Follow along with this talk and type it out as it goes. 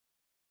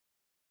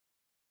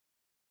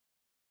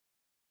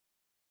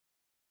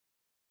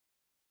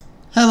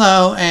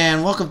Hello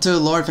and welcome to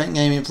Lord Fenton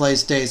Gaming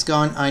Plays Days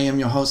Gone. I am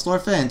your host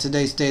Lord Fenton.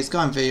 Today's Days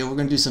Gone video we're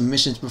going to do some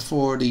missions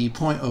before the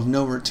point of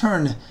no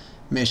return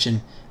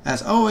mission.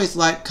 As always,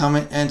 like,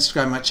 comment, and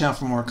subscribe to my channel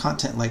for more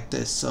content like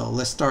this. So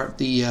let's start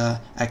the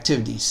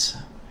activities.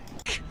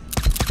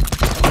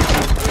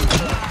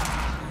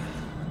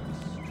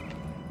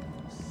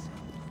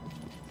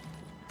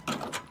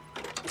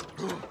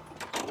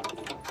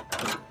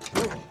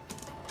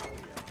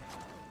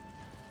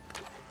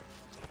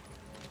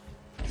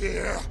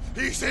 Yeah,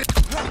 he's in.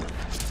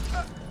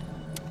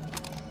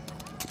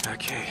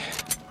 Okay.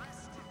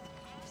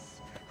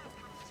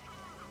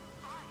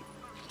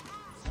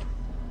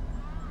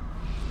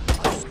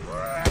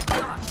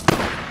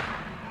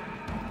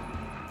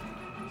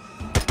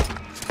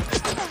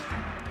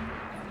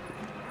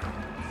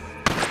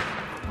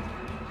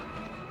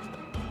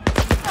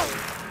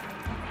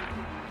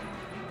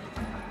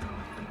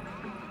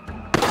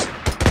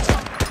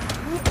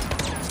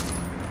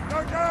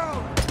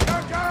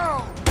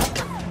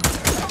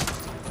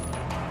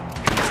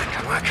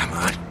 Come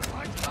on.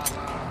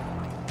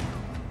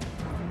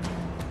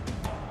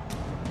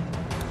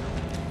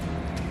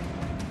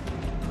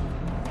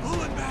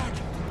 Pulling back.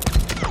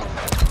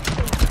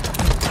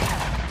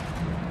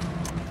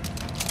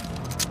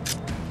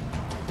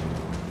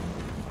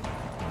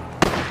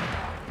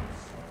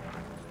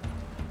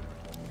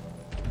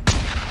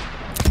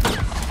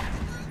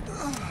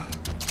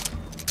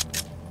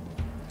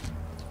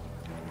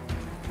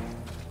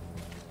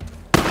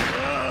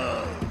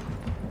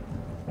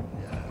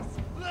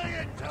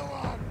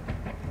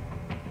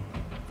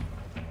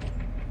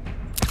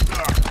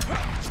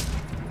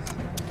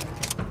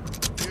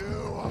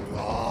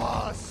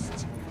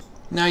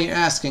 Now you're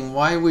asking,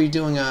 why are we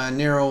doing a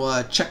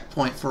NERO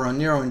checkpoint for a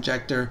NERO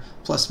Injector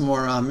plus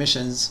more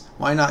missions?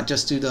 Why not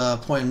just do the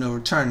point of no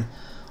return?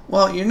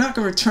 Well, you're not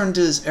going to return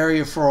to this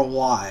area for a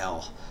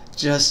while.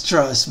 Just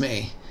trust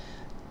me.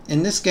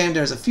 In this game,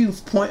 there's a few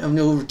point of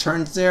no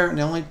returns there, and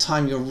the only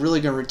time you're really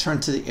going to return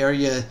to the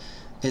area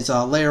is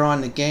later on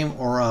in the game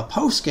or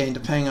post-game,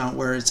 depending on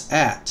where it's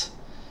at.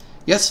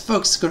 Yes,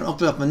 folks, it's going to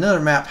open up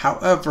another map.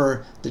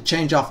 However, the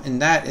change off in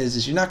that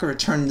is you're not going to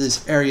return to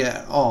this area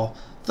at all.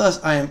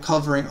 Thus, I am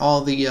covering all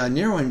the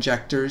NERO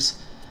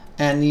Injectors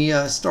and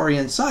the story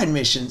inside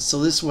missions.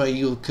 So this way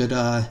you could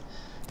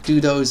do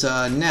those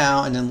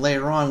now, and then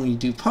later on when you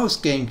do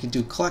post-game, you can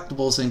do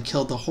collectibles and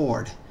kill the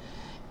Horde.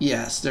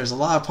 Yes, there's a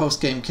lot of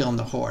post-game killing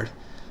the Horde.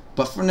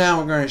 But for now,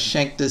 we're going to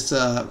shank this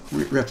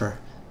Ripper.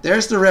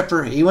 There's the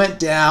Ripper. He went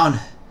down.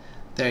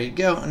 There you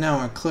go. And now I'm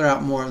going to clear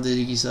out more of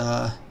these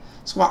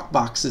Squawk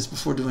Boxes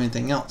before doing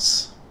anything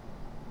else.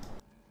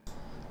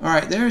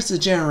 Alright, there's the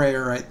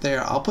generator right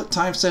there. I'll put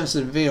timestamps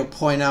in the video to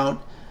point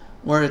out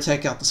where to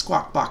take out the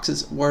Squawk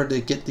Boxes, where to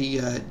get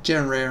the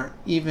generator,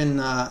 even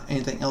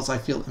anything else I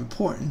feel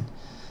important.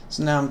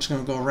 So now I'm just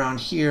going to go around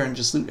here and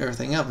just loot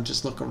everything up and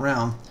just look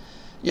around.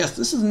 Yes,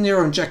 this is the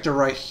NERO Injector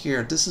right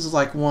here. This is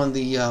like one of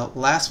the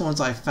last ones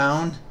I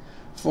found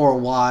for a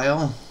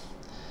while.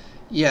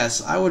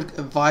 Yes, I would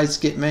advise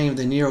get many of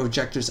the NERO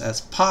Injectors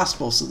as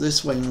possible, so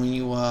this way when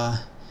you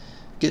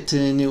get to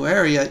the new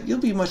area, you'll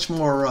be much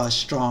more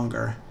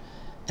stronger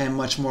and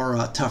much more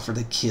tougher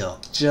to kill.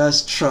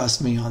 Just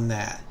trust me on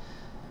that.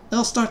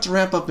 They'll start to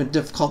ramp up in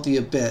difficulty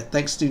a bit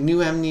thanks to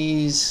new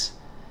enemies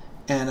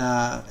and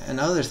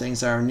other things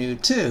that are new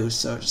too,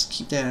 so just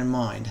keep that in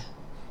mind.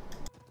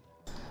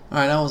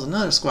 Alright, that was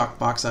another Squawk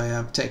Box I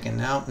have taken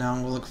out. Now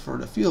I'm going to look for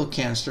the fuel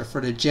canister for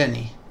the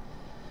Jenny.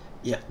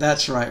 Yeah,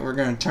 that's right. We're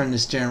going to turn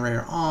this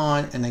generator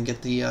on and then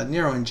get the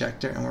NERO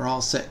Injector, and we're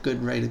all set,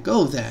 good, ready to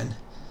go then.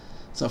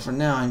 So for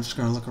now, I'm just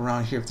going to look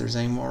around here if there's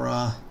any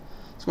more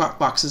Squawk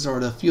Boxes or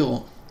the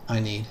fuel I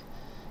need.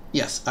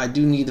 Yes, I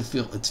do need the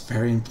fuel. It's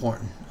very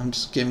important. I'm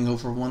just giving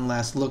over one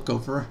last look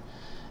over.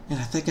 And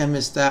I think I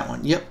missed that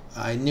one. Yep,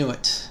 I knew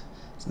it.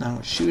 So now I'm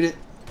going to shoot it.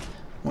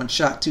 One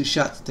shot, two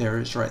shots. There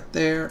it is right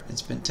there.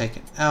 It's been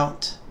taken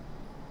out.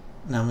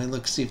 Now I'm going to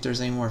look see if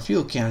there's any more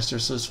fuel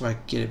canisters so this way I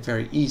can get it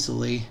very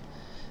easily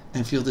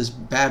and fuel this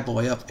bad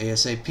boy up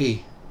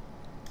ASAP.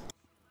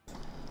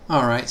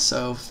 Alright,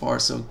 so far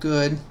so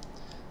good.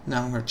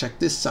 Now I'm going to check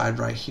this side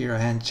right here. I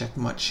hadn't checked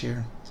much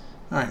here.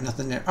 Alright,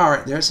 nothing there.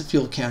 Alright, there's a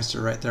fuel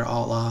canister right there.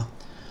 I'll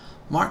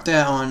mark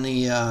that on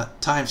the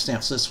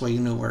timestamp so this way you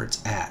know where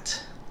it's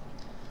at.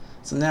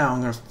 So now I'm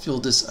going to fuel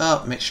this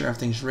up, make sure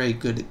everything's ready,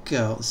 good to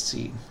go. Let's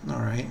see.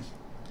 Alright.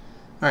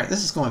 Alright,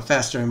 this is going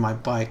faster than my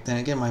bike. Then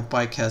again, my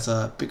bike has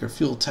a bigger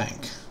fuel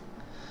tank.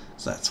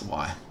 So that's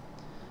why.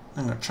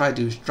 I'm going to try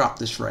to drop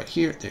this right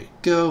here. There you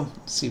go.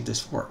 Let's see if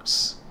this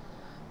works.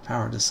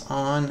 Power this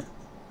on.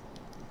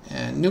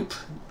 And nope,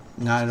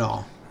 not at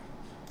all.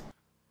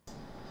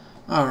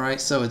 Alright,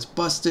 so it's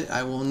busted.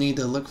 I will need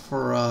to look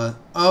for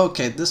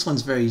okay, this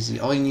one's very easy.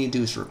 All you need to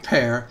do is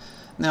repair.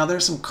 Now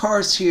there's some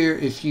cars here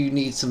if you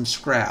need some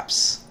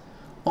scraps.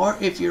 Or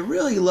if you're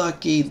really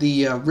lucky,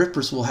 the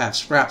Rippers will have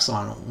scraps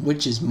on them,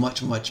 which is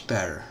much, much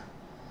better.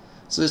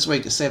 So this way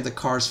you can save the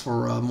cars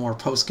for more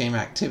post-game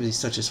activities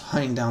such as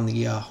hunting down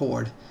the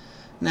Horde.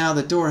 Now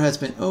the door has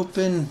been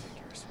opened.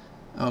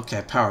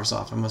 Okay, power's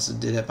off. I must have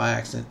did it by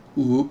accident.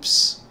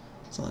 Oops.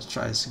 So let's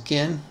try this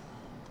again.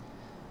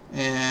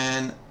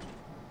 And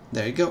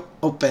there you go.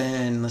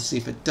 Open. Let's see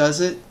if it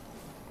does it.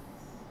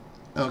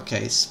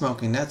 Okay,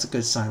 smoking. That's a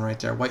good sign right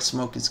there. White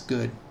smoke is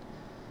good.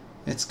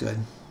 It's good.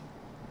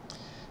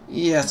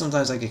 Yeah,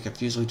 sometimes I get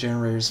confused with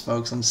generators,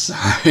 folks. I'm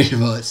sorry,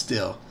 but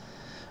still.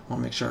 I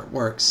want to make sure it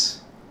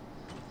works.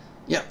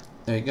 Yep,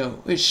 there you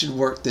go. It should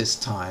work this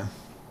time.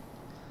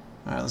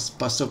 Alright, let's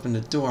bust open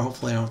the door.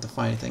 Hopefully I don't have to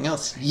find anything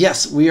else.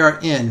 Yes, we are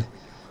in.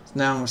 So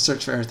now I'm going to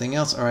search for everything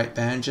else. Alright,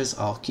 bandages.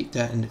 I'll keep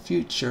that in the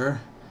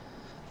future.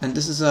 And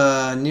this is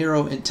a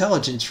NERO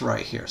Intelligence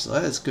right here. So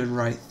that is good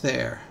right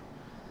there.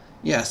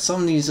 Yeah,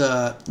 some of these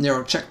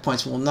NERO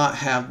checkpoints will not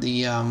have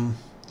the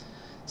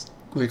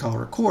what we call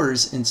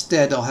recorders.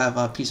 Instead, they'll have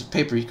a piece of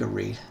paper you can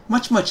read.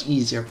 Much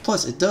easier.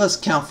 Plus, it does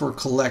count for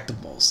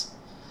collectibles.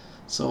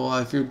 So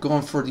if you're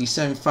going for the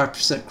 75%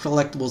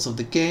 collectibles of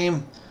the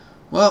game,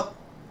 well,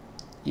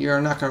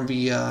 you're not going to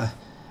be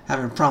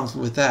having problems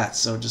with that.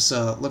 So just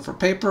look for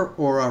paper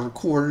or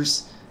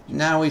recorders.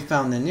 Now we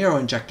found the NERO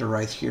Injector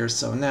right here.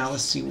 So now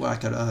let's see what I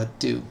could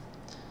do.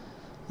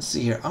 Let's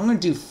see here. I'm going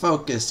to do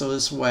focus, so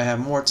this way I have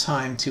more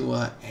time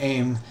to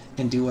aim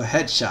and do a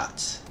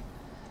headshot.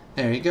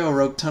 There you go.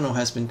 Rogue Tunnel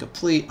has been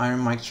complete. Iron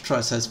Mike's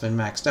Trust has been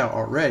maxed out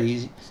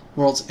already.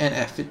 World's end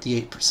at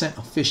 58%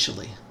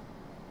 officially.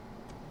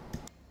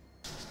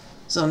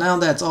 So now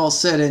that's all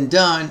said and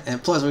done,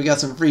 and plus we got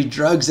some free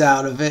drugs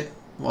out of it.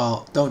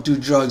 Well, don't do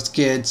drugs,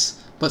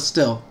 kids, but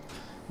still,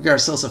 we got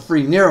ourselves a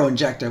free NERO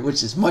Injector,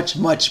 which is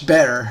much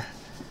better.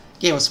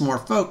 Gave us more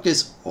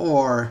focus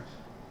or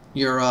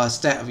your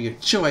stat of your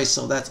choice,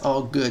 so that's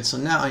all good. So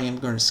now I am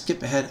going to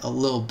skip ahead a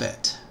little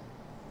bit.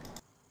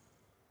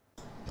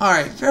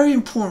 Alright, very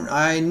important.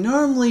 I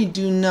normally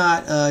do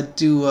not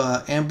do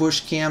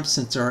ambush camps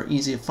since they're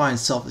easy to find,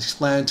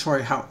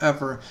 self-explanatory.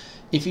 However,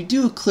 if you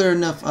do clear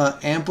enough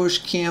ambush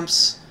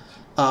camps,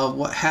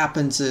 what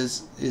happens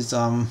is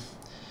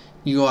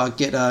you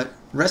get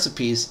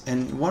recipes,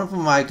 and one of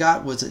them I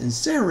got was an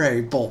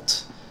Incendiary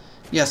bolt.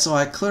 Yeah, so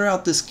I clear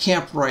out this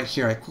camp right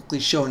here. I quickly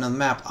show it on the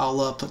map.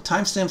 I'll put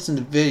timestamps in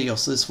the video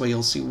so this way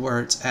you'll see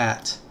where it's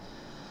at.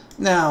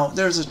 Now,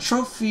 there's a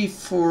trophy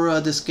for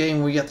this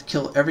game where you have to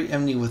kill every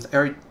enemy with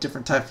every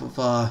different type of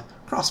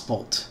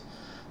crossbolt.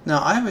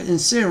 Now, I have an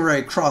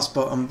Incendiary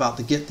crossbow. I'm about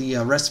to get the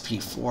recipe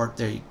for it.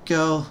 There you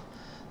go.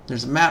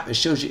 There's a map. It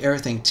shows you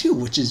everything too,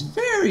 which is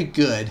very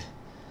good.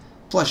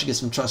 Plus, you get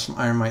some trust from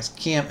Iron Mike's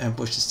camp and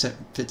pushes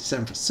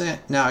 57%.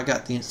 Now, I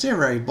got the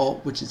Incendiary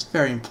bolt, which is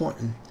very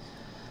important.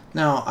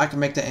 Now, I can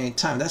make that any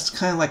time. That's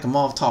kind of like a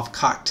Molotov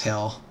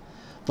cocktail,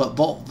 but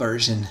bolt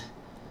version.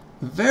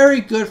 Very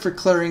good for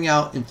clearing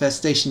out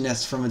infestation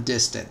nests from a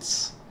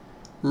distance.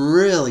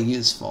 Really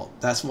useful.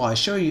 That's why I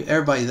show you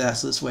everybody that,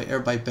 so this way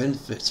everybody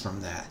benefits from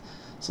that.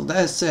 So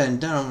that is said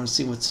and done. I'm going to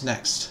see what's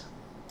next.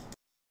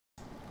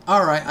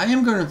 Alright, I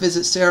am going to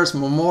visit Sarah's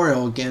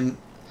memorial again.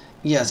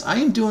 Yes, I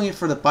am doing it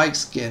for the bike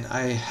skin.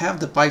 I have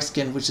the bike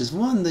skin, which is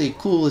one of the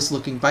coolest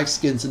looking bike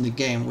skins in the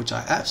game, which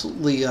I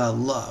absolutely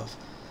love.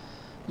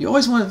 You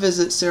always want to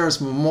visit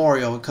Sarah's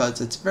memorial because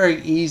it's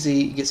very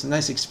easy. You get some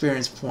nice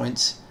experience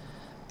points,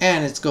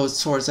 and it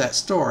goes towards that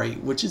story,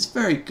 which is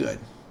very good.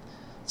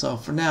 So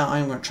for now,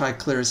 I'm going to try to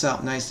clear this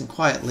out nice and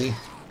quietly.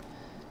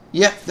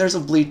 Yep, there's a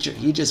bleacher.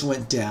 He just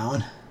went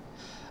down.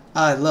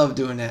 I love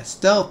doing that.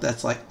 Stealth,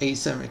 that's like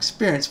 87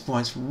 experience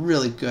points.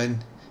 Really good.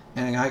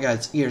 And I got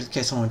its ears in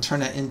case I want to turn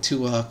that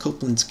into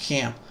Copeland's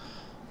camp.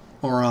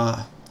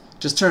 Or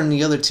just turn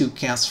the other two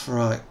camps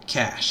for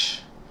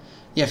cash.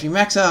 Yeah, if you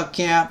max out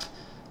camp,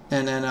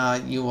 and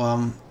then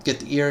you get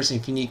the ears, and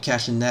if you need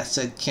cash in that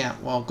said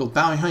camp, well, go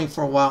bounty hunting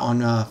for a while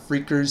on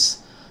freakers,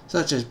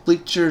 such as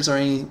bleachers or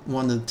any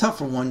one of the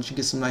tougher ones, you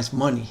get some nice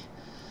money.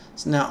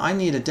 So now I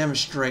need to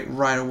demonstrate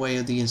right away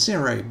the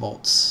Incendiary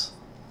bolts.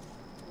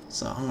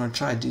 So I'm going to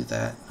try to do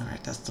that.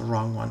 Alright, that's the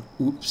wrong one.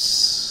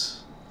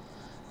 Oops.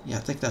 Yeah,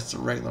 I think that's the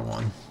regular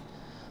one.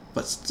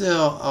 But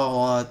still,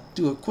 I'll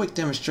do a quick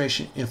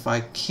demonstration if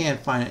I can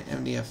find it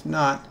empty. If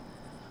not,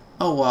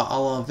 oh well,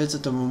 I'll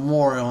visit the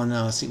memorial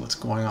and see what's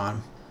going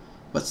on.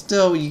 But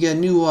still, you get a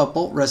new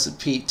bolt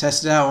recipe,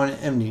 test it out on an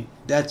empty.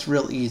 That's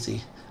real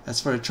easy. That's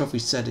for the trophy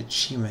set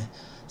achievement.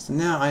 So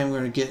now I am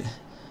going to get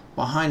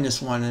behind this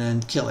one and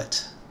then kill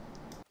it.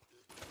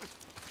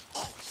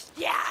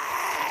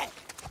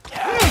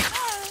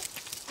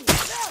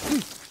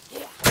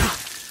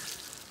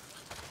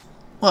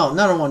 Well,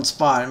 another one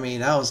spotted me.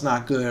 That was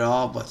not good at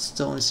all, but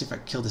still, let me see if I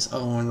can kill this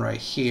other one right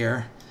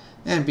here.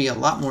 And be a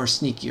lot more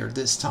sneakier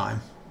this time.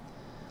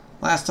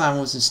 Last time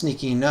wasn't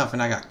sneaky enough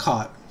and I got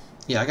caught.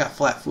 Yeah, I got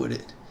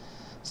flat-footed.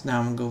 So now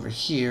I'm going to go over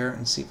here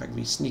and see if I can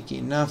be sneaky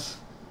enough.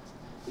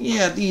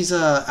 Yeah, these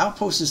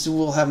outposts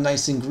will have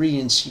nice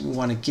ingredients you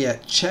want to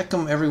get. Check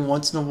them every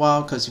once in a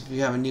while, because if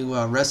you have a new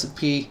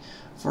recipe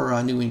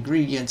for new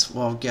ingredients,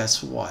 well,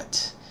 guess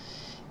what?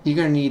 You're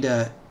going to need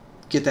to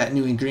get that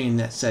new ingredient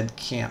that said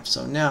camp.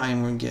 So now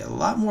I'm going to get a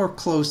lot more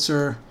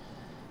closer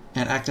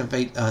and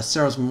activate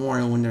Sarah's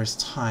memorial when there's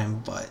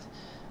time. But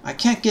I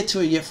can't get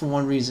to it yet for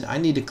one reason. I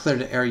need to clear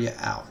the area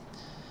out.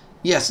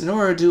 Yes, in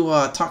order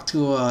to talk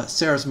to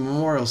Sarah's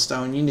Memorial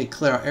Stone, you need to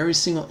clear out every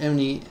single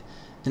enemy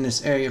in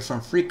this area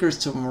from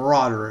freakers to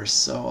marauders.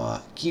 So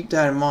keep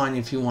that in mind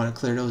if you want to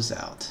clear those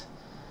out.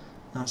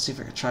 Now let's see if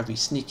I can try to be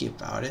sneaky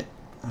about it.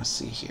 Let's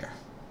see here.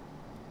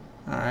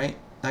 Alright,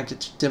 I get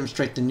to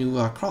demonstrate the new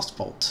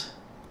crossbolt.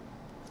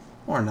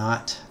 Or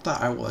not. I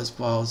thought I was,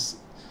 but I was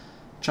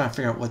trying to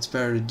figure out what's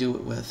better to do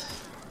it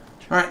with.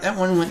 Alright, that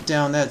one went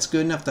down. That's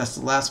good enough. That's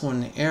the last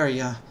one in the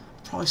area.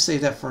 I'll probably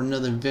save that for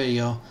another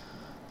video.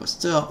 But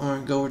still, I'm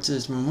going to go over to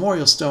this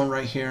Memorial Stone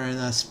right here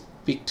and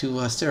speak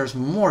to Sarah's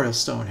Memorial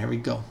Stone. Here we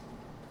go.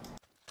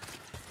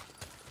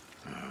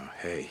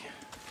 Hey.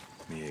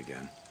 Me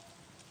again.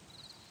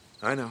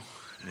 I know.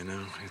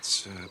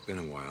 It's been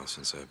a while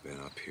since I've been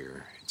up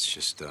here. It's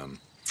just,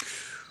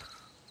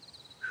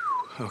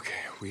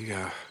 okay, we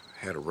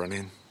had a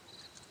run-in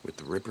with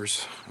the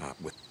Rippers,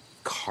 with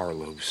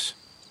Carlos.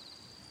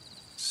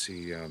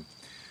 See,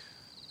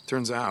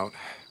 turns out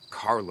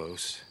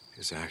Carlos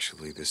is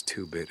actually this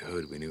two-bit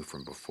hood we knew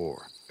from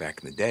before.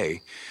 Back in the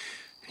day,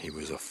 he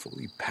was a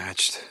fully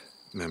patched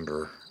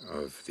member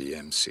of the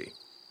MC.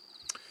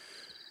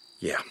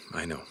 Yeah,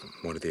 I know.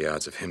 What are the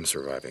odds of him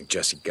surviving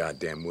Jesse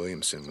goddamn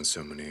Williamson when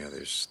so many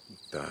others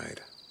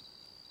died?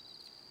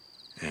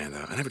 And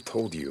I never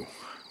told you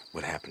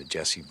what happened to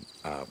Jesse.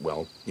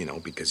 Well, you know,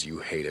 because you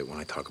hate it when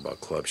I talk about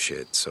club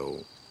shit.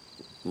 So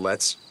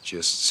let's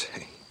just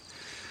say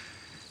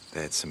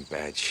that some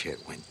bad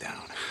shit went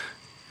down.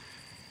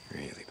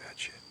 Really bad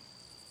shit.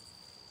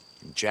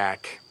 And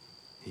Jack,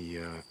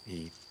 he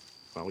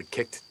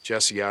kicked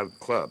Jesse out of the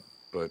club,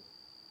 but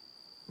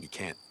you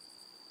can't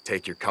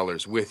take your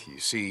colors with you.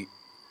 See,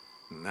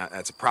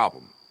 that's a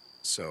problem.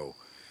 So,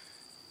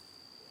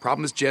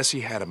 problem is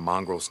Jesse had a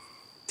mongrel's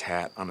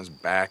tat on his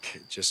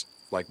back, just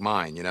like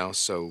mine, you know?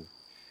 So,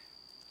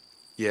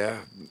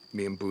 yeah,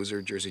 me and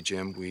Boozer, Jersey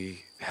Jim,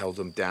 we held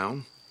him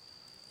down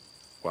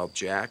while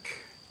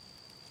Jack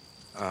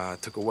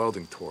took a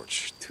welding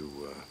torch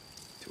to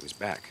his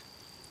back.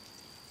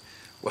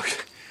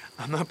 Look,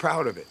 I'm not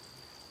proud of it.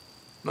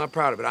 I'm not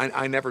proud of it.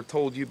 I never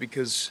told you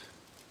because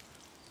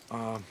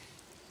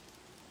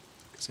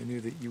I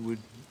knew that you would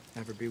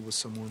never be with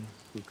someone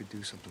who could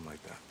do something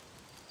like that.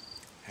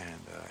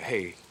 And,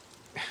 hey,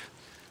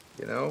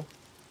 you know,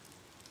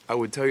 I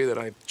would tell you that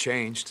I've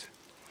changed,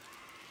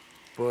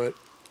 but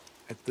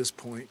at this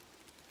point,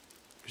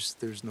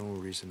 there's no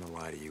reason to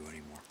lie to you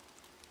anymore.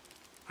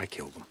 I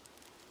killed him.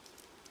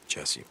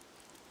 Jesse.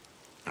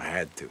 I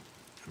had to.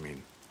 I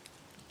mean,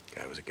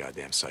 guy was a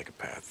goddamn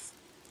psychopath.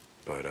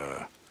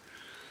 But,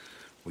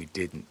 we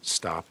didn't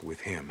stop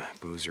with him.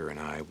 Boozer and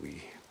I,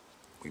 we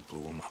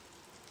blew him up.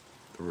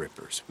 The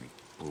Rippers, we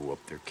blew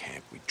up their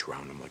camp. We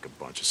drowned them like a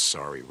bunch of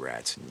sorry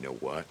rats. And you know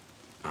what?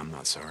 I'm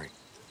not sorry.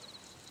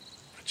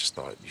 I just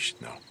thought you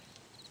should know.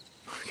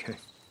 Okay?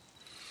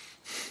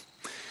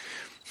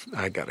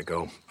 I gotta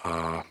go.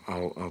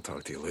 I'll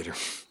talk to you later.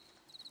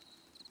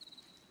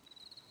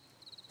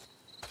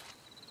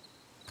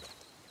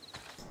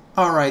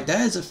 Alright,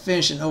 that is a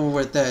finish and over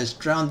with. That is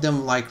Drown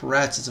Them Like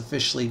Rats is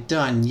officially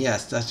done.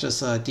 Yes, that's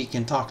just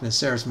Deacon talking to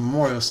Sarah's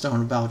Memorial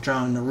Stone about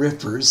drowning the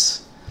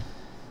Rippers.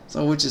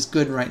 So, which is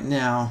good right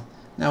now.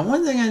 Now,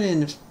 one thing I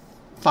didn't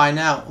find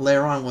out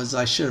later on was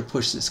I should have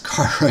pushed this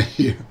car right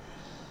here.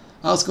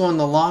 I was going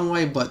the long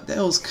way, but that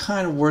was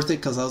kind of worth it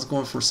because I was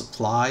going for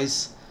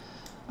supplies.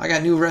 I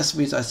got new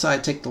recipes. I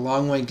decided to take the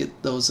long way and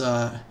get those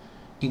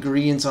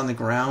ingredients on the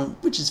ground,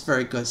 which is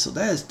very good. So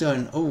that is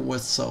done over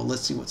with. So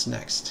let's see what's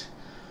next.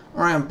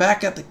 Alright, I'm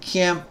back at the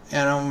camp,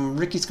 and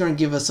Ricky's going to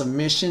give us a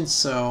mission,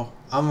 so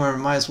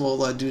might as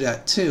well do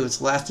that too. It's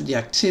the last of the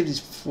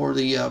activities before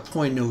the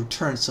point of no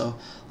return, so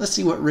let's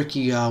see what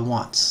Ricky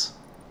wants.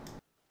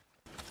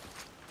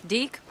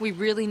 Deke, we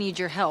really need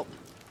your help.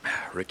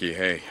 Ricky,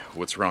 hey,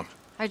 what's wrong?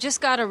 I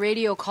just got a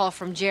radio call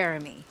from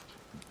Jeremy.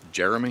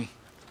 Jeremy?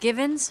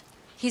 Givens?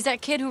 He's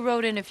that kid who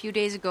wrote in a few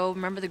days ago.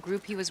 Remember the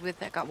group he was with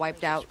that got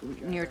wiped out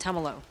near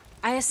Tumalo?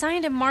 I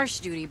assigned him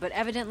marsh duty, but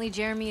evidently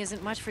Jeremy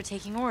isn't much for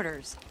taking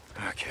orders.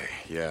 Okay,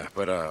 yeah,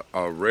 but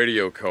a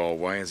radio call,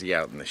 why is he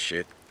out in the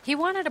shit? He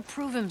wanted to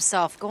prove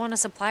himself, go on a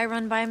supply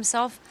run by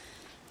himself.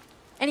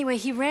 Anyway,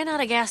 he ran out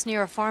of gas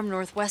near a farm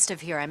northwest of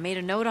here. I made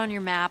a note on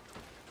your map.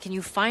 Can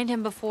you find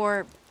him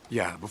before...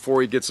 Yeah,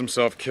 before he gets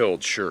himself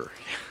killed, sure.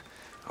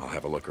 I'll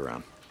have a look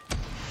around.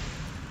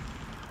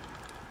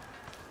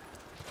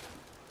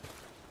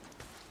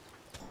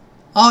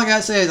 All I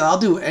gotta say is I'll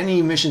do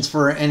any missions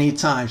for her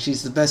anytime.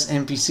 She's the best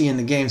NPC in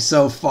the game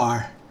so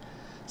far.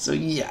 So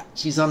yeah,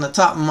 she's on the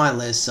top of my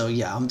list, so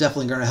yeah, I'm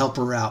definitely going to help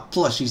her out.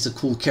 Plus, she's a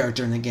cool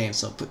character in the game,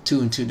 so put 2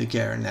 and 2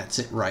 together, and that's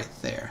it right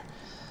there.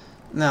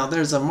 Now,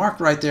 there's a mark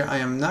right there I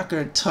am not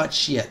going to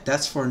touch yet.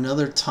 That's for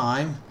another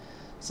time,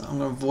 so I'm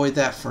going to avoid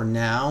that for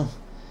now.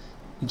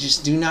 You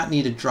just do not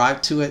need to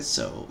drive to it,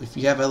 so if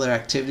you have other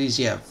activities,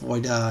 yeah,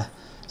 avoid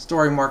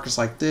story markers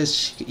like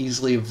this. You can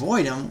easily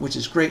avoid them, which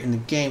is great in the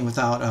game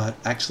without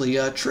actually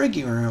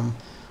triggering them,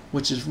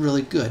 which is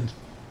really good.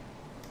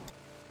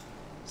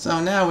 So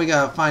now we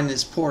gotta find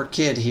this poor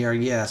kid here.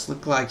 Yes,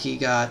 look like he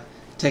got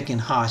taken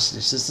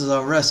hostage. This is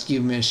a rescue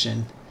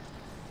mission.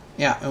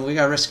 Yeah, and we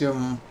gotta rescue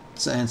him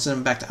and send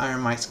him back to Iron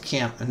Mike's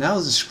camp. And that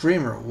was a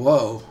screamer.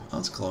 Whoa, that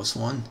was a close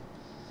one.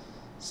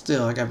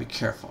 Still, I gotta be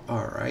careful.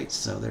 Alright,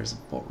 so there's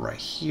a bolt right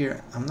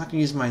here. I'm not gonna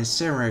use my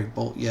incendiary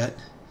bolt yet.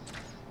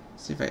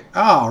 See if I...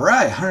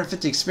 Alright,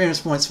 150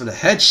 experience points for the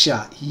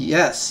headshot.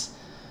 Yes.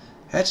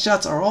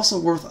 Headshots are also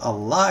worth a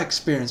lot of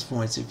experience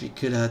points. If you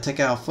could take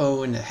out a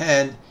foe in the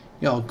head,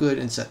 you're all good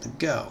and set to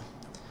go.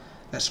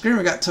 That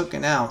screamer got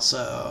taken out,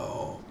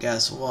 so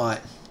guess what?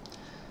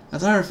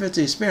 That's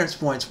 150 experience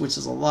points, which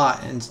is a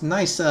lot, and it's a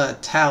nice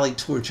tally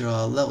towards your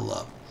level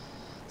up.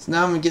 So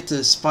now I'm going to get to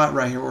the spot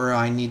right here where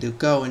I need to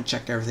go and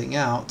check everything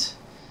out.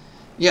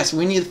 Yes,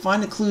 we need to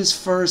find the clues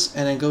first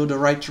and then go the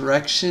right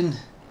direction.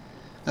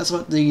 That's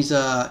what these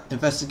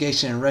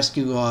investigation and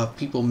rescue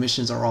people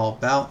missions are all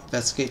about.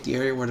 Investigate the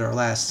area where they're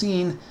last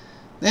seen,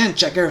 then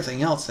check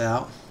everything else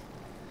out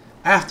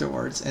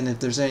afterwards. And if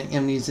there's any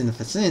enemies in the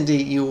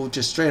vicinity, you will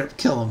just straight up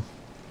kill them,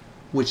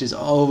 which is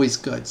always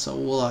good. So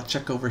we'll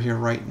check over here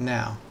right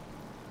now.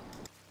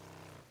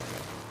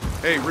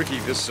 Hey, Ricky,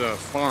 this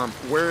farm,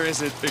 where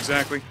is it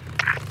exactly?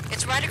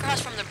 It's right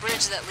across from the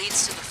bridge that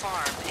leads to the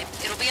farm.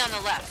 It'll be on the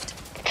left.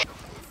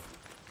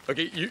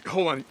 Okay,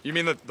 hold on. You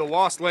mean the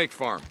Lost Lake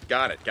farm?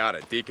 Got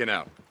it. Deacon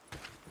out.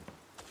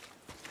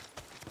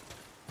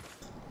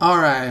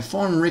 Alright, I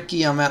informed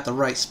Ricky I'm at the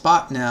right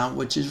spot now,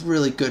 which is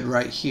really good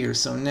right here.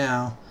 So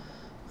now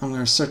I'm going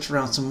to search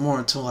around some more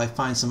until I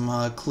find some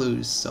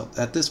clues. So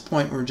at this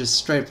point we're just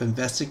straight up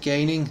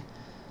investigating.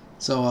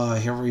 So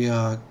here we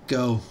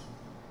go.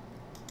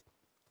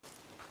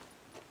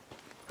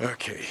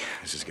 Okay,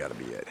 this has got to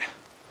be it.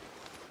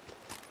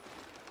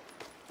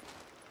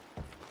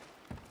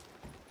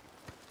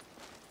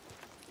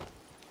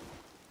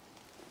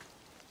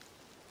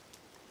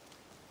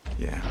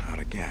 Yeah, out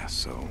of gas,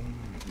 so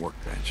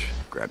workbench.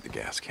 Grab the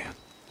gas can.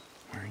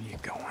 Where are you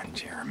going,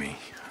 Jeremy?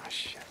 Oh,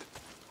 shit.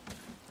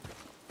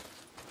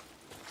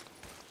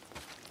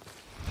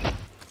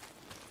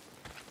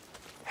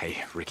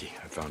 Hey, Ricky,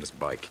 I found his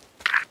bike.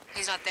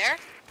 He's not there?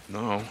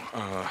 No,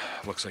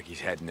 looks like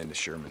he's heading into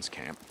Sherman's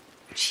camp.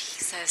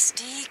 Jesus,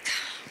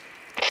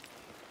 Deke.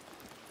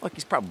 Look,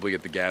 he's probably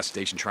at the gas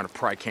station trying to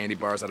pry candy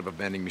bars out of a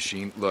vending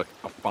machine. Look,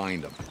 I'll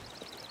find him.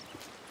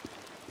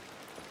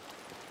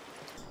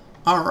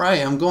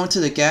 Alright, I'm going to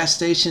the gas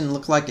station.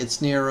 Look like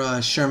it's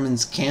near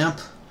Sherman's camp,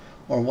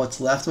 or what's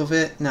left of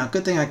it. Now,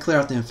 good thing I clear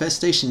out the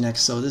infestation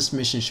next, so this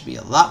mission should be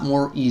a lot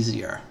more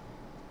easier.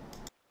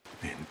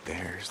 And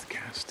there's the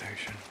gas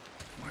station.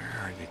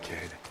 Where are you,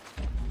 kid?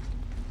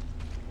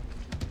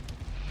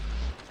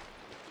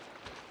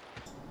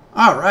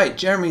 Alright,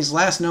 Jeremy's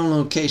last known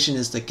location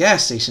is the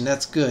gas station.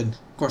 That's good.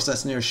 Of course,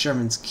 that's near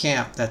Sherman's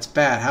camp. That's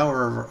bad.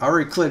 However, I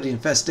already cleared the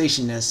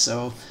infestation nest,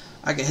 so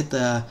I can hit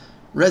the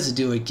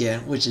residue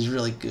again, which is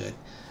really good.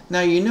 Now,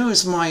 you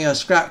notice my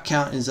scrap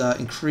count is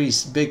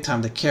increased big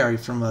time to carry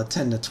from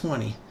 10 to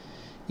 20.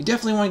 You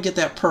definitely want to get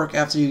that perk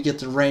after you get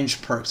the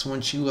range perks.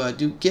 Once you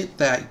do get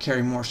that, you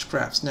carry more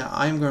scraps. Now,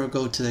 I'm going to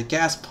go to the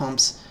gas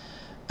pumps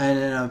and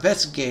then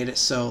investigate it,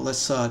 so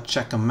let's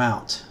check them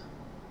out.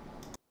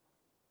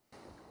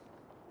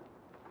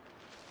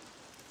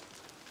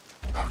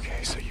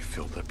 Okay, so you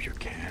filled up your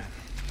can.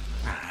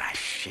 Ah,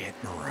 shit,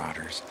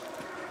 marauders.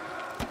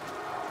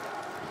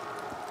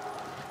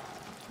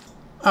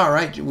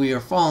 Alright, we are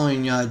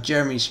following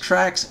Jeremy's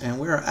tracks, and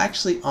we're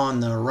actually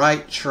on the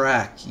right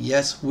track.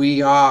 Yes,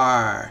 we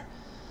are.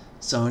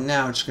 So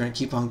now we're just going to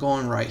keep on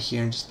going right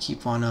here and just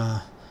keep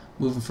on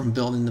moving from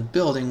building to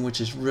building,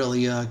 which is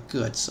really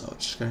good. So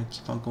just going to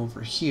keep on going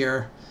over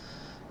here.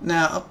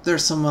 Now, up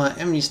there's some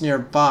enemies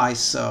nearby,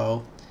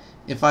 so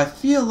if I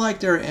feel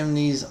like there are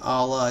enemies,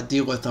 I'll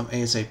deal with them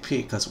ASAP,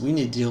 because we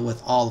need to deal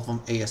with all of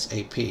them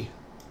ASAP.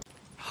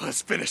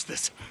 Let's finish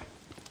this.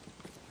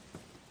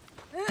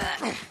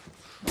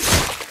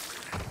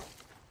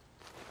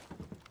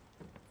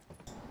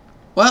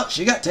 Well,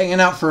 she got taken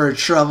out for her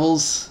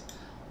troubles.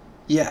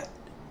 Yeah,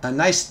 a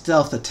nice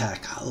stealth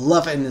attack. I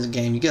love it in this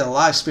game. You get a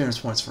lot of experience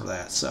points for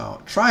that.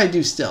 So try to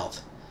do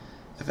stealth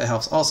if it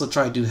helps. Also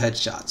try to do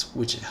headshots,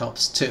 which it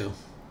helps too.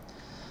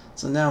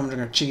 So now I'm going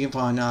to keep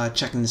on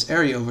checking this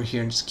area over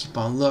here and just keep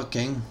on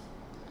looking.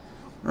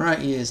 Alright,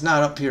 it's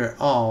not up here at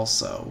all,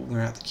 so we're going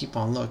to have to keep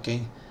on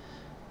looking.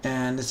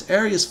 And this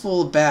area is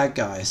full of bad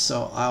guys,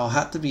 so I'll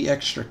have to be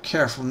extra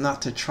careful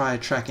not to try to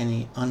attract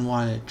any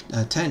unwanted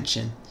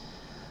attention.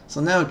 So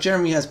now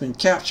Jeremy has been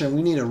captured and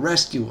we need to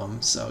rescue him.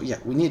 So yeah,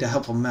 we need to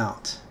help him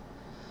out.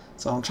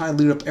 So I'm trying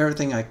to loot up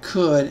everything I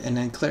could and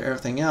then clear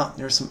everything out.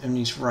 There's some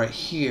enemies right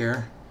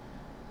here.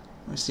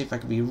 Let me see if I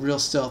can be real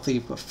stealthy.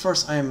 But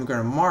first I am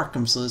going to mark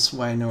them so this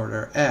way I know where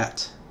they're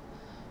at.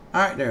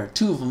 Alright, there are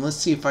two of them. Let's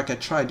see if I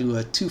could try to do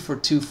a 2 for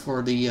 2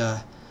 for the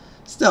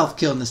stealth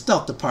kill in the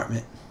stealth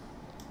department.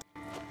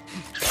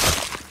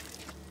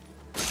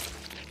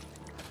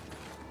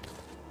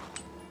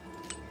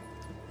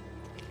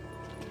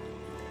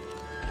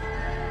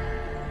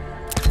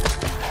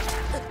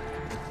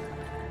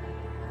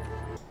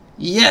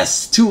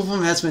 Yes, 2 of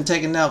them has been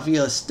taken out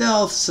via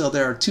stealth, so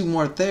there are 2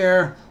 more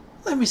there.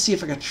 Let me see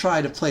if I can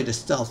try to play the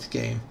stealth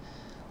game.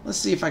 Let's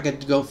see if I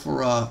could go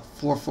for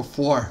 4 for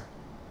 4.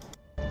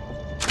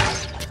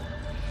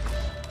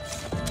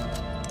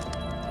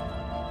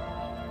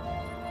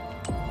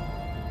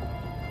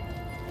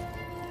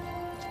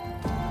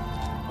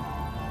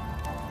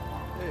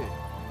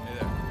 Hey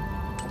there.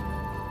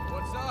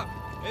 What's up?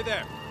 Hey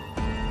there.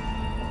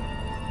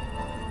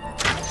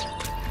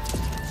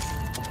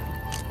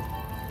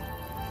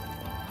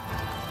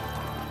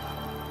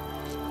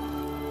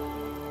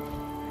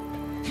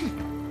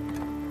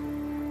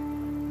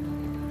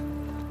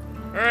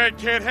 All right,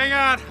 kid, hang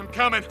on. I'm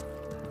coming.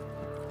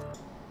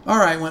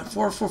 Alright, went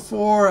 4 for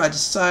 4. I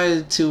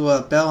decided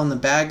to bail on the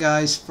bad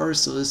guys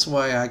first, so this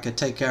way I could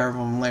take care of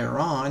them later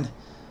on.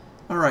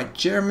 Alright,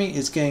 Jeremy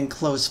is getting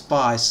close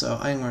by, so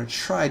I'm going to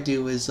try to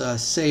do is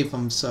save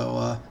him.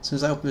 So as soon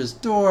as I open his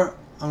door,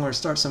 I'm going to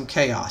start some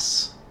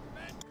chaos.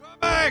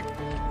 Coming!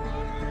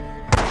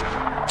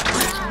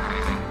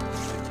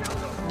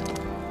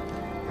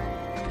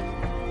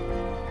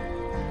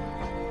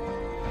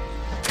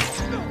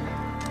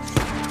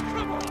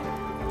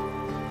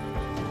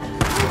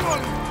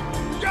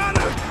 Got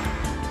him!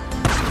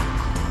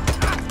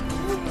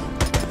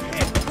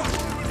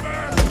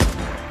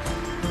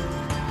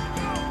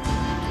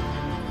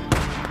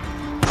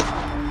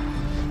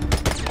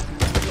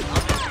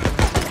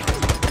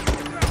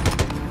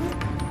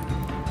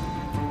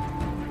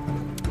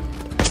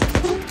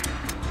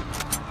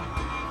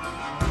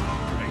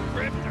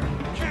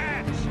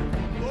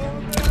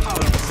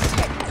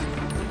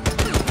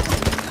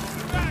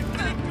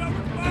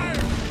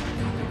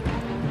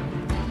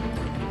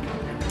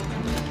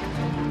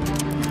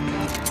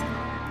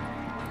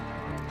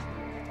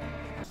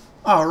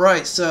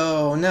 Alright,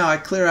 so now I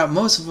clear out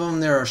most of them.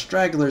 There are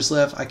stragglers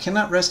left. I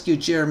cannot rescue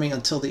Jeremy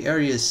until the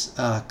area is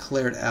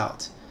cleared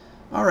out.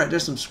 Alright,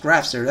 there's some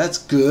scraps there. That's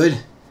good.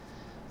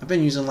 I've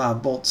been using a lot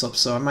of bolts up,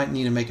 so I might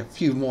need to make a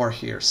few more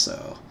here.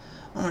 So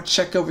I'm going to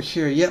check over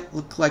here. Yep,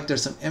 look like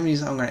there's some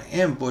enemies I'm going to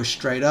ambush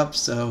straight up.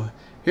 So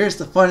here's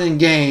the fun and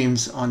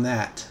games on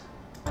that.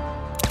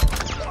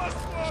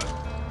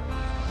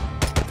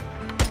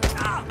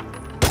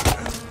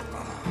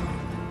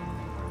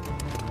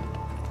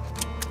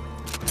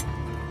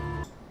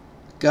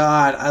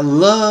 God, I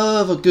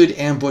love a good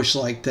ambush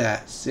like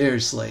that.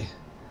 Seriously.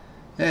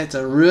 It's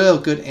a real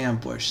good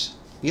ambush.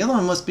 The other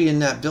one must be in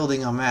that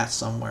building I'm at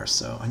somewhere,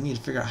 so I need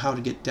to figure out how to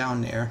get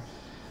down there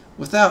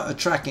without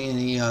attracting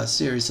any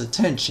serious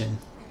attention.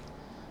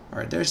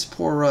 Alright, there's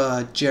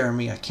poor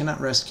Jeremy. I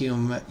cannot rescue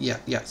him. Yeah,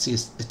 see,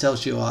 it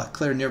tells you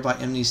clear nearby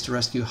enemies to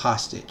rescue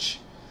hostage.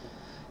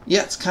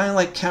 Yeah, it's kind of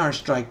like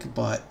Counter-Strike,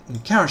 but in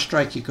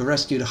Counter-Strike you can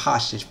rescue the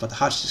hostage, but the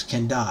hostage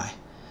can die.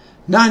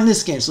 Not in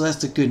this game, so that's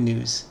the good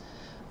news.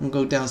 I'm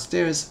gonna go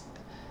downstairs,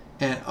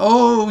 and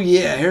oh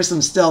yeah, here's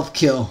some stealth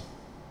kill.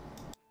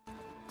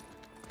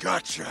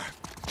 Gotcha.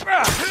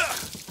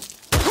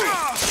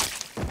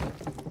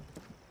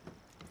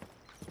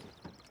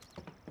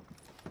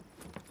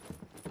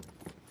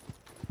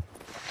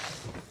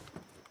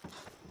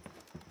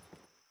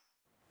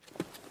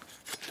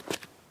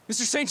 Mr.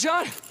 St.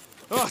 John?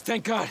 Oh,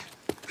 thank God.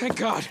 Thank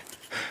God.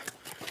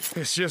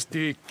 It's just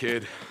Deke,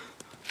 kid.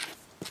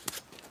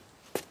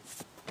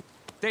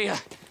 They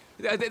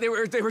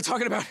were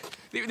talking about,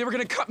 they were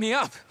gonna cut me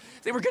up.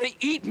 They were gonna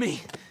eat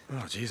me.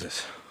 Oh,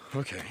 Jesus.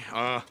 Okay,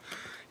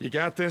 you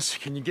got this?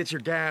 Can you get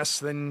your gas,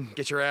 then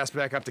get your ass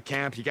back up to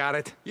camp? You got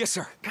it? Yes,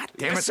 sir. God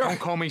damn Yes, it, sir. don't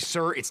call me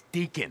sir, it's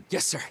Deacon.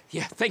 Yes, sir.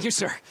 Yeah, thank you,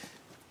 sir.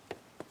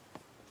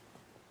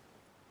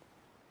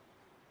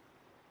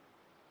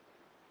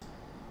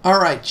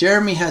 Alright,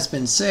 Jeremy has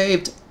been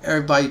saved.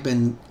 Everybody's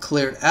been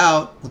cleared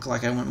out. Look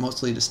like I went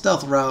mostly the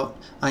stealth route.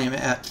 I am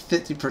at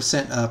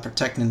 50%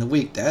 protecting the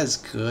weak. That is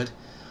good.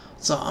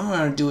 So I'm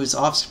going to do is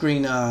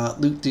off-screen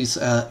loot this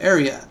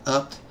area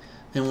up.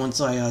 And once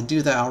I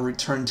do that, I'll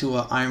return to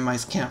Iron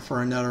Mice camp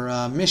for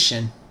another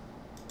mission.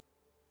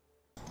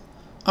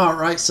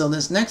 Alright, so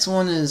this next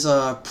one is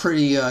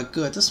pretty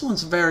good. This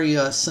one's very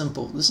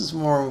simple. This is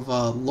more of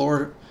a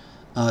lore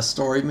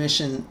story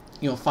mission.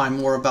 You'll find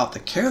more about the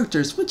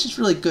characters, which is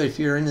really good. If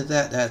you're into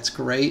that, that's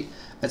great.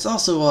 It's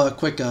also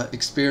quick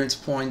experience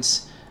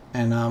points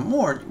and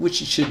more,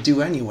 which you should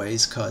do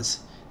anyways,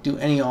 because do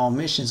any all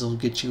missions will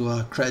get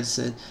you credits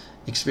and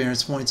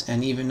experience points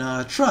and even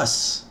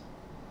trusts.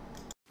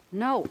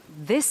 No,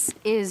 this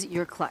is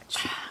your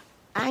clutch.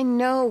 I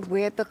know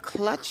where the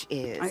clutch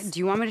is. Do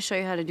you want me to show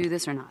you how to do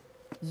this or not?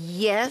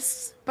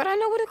 Yes, but I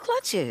know where the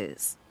clutch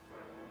is.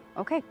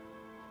 Okay,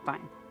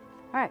 fine.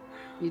 All right,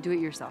 you do it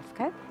yourself,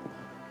 okay?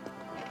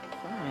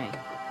 Fine.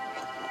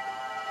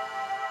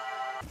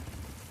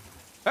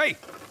 Hey!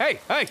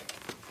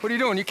 What are you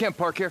doing? You can't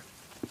park here.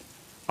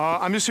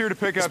 I'm just here to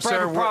pick up It's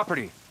private Sarah.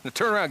 property. Now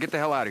turn around, get the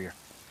hell out of here.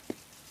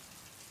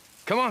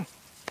 Come on.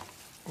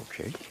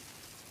 Okay.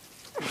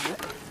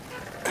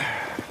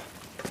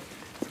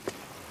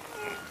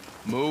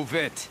 Move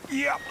it.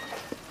 Yep.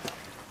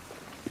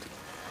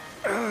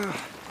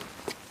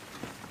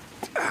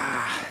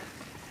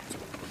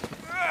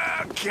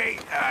 Okay,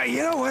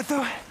 you know what,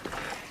 though?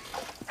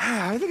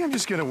 I think I'm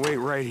just gonna wait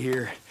right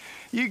here.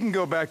 You can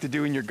go back to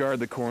doing your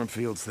guard the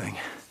cornfields thing.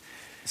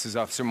 This is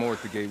Officer Moore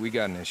at the gate. We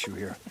got an issue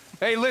here.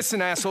 Hey,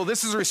 listen, asshole.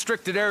 This is a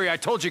restricted area. I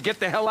told you, get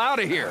the hell out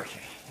of here.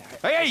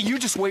 Okay. Hey, you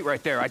just wait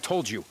right there. I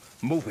told you.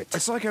 Move it.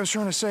 It's like I was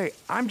trying to say.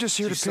 I'm just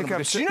here to pick up...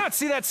 Did you not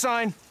see that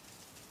sign?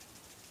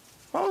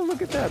 Oh,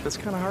 look at that. That's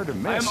kind of hard to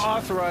miss. I am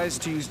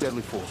authorized to use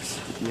deadly force.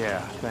 Yeah,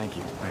 thank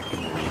you. Thank you.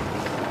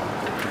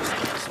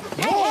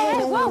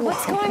 Hey, whoa,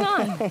 what's going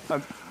on?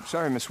 I'm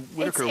sorry, Miss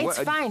Whitaker. It's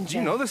fine, do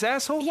you know this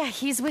asshole? Yeah,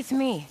 he's with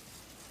me.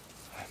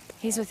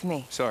 He's with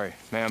me. Sorry,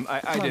 ma'am.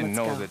 I didn't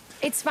know that...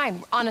 It's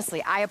fine.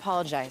 Honestly, I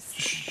apologize.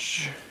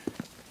 Shh.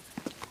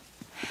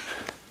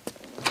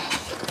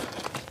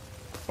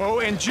 Oh,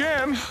 and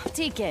Jim...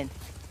 Deacon.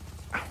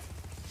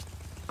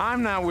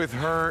 I'm not with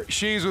her.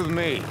 She's with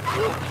me.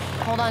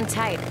 Hold on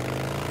tight.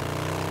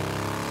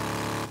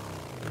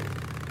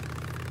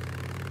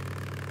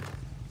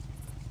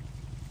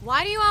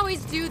 Why do you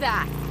always do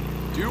that?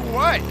 Do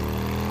what?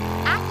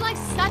 Act like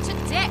such a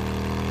dick.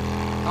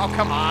 Oh,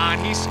 come on.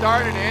 He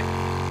started it.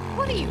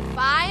 What are you,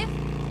 5?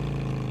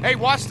 Hey,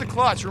 watch the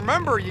clutch.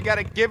 Remember, you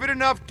gotta give it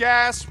enough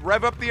gas,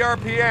 rev up the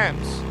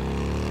RPMs.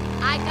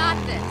 I got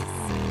this.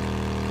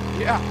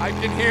 Yeah, I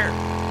can hear.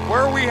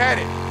 Where are we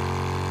headed?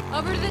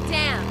 Over to the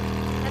dam.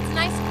 That's a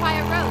nice,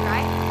 quiet road,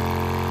 right?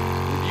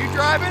 You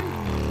driving?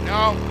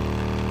 No.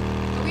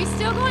 Are we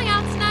still going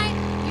out tonight?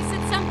 You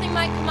said something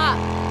might come up.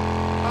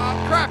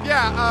 Crap,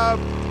 yeah.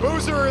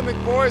 Boozer and the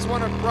boys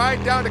want to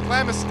ride down to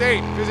Klamath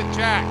State and visit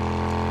Jack.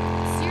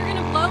 So you're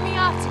gonna blow me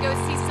off to go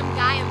see some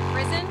guy in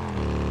prison?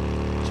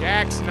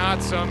 Jack's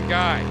not some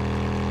guy.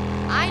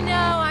 I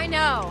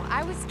know.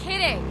 I was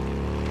kidding.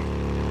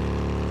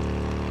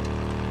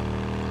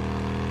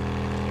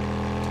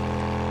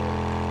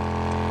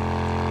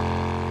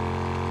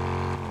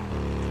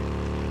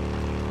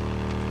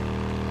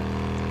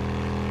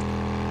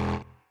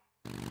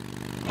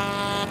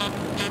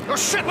 Oh,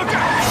 shit, look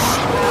out!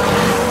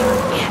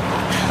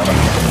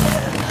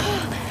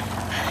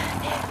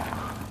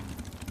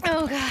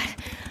 Oh, God.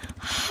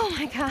 Oh,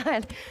 my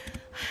God.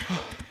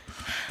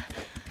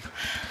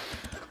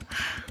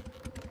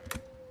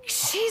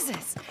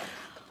 Jesus.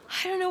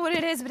 I don't know what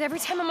it is, but every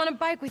time I'm on a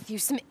bike with you,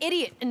 some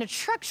idiot in a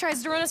truck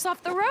tries to run us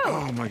off the road.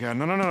 Oh, my God.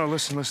 No.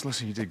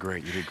 Listen. You did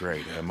great. You did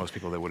great. Most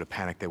people, they would have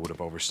panicked. They would have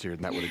oversteered,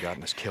 and that would have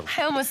gotten us killed.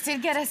 I almost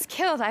did get us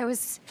killed. I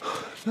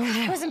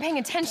wasn't paying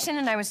attention,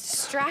 and I was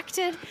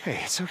distracted.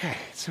 Hey, it's okay.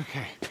 It's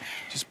okay.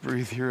 Just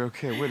breathe. You're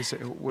okay. Wait a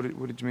second. What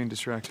did you mean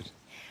distracted?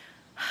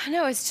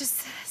 No, it's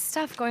just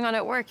stuff going on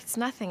at work. It's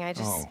nothing. I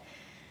just... Oh.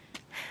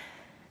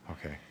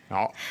 Okay.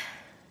 No,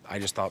 I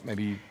just thought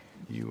maybe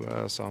you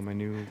saw my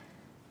new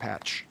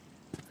patch.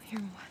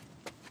 You're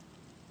what?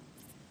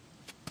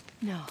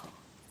 No.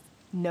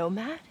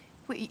 Nomad?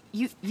 Wait,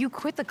 you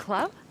quit the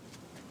club?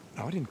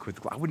 No, I didn't quit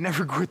the club. I would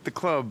never quit the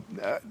club.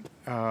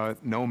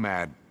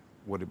 Nomad,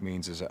 what it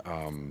means is,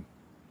 well,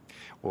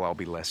 I'll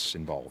be less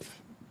involved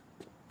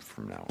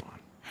from now on.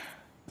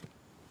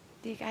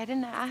 Deke, I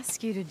didn't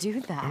ask you to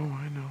do that. Oh,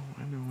 I know.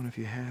 And if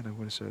you had, I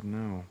would have said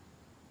no.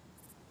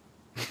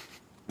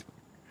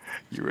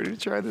 You ready to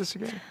try this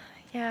again?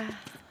 Yeah.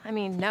 I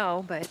mean,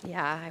 no, but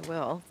yeah, I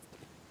will.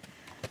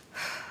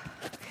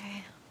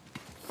 Okay.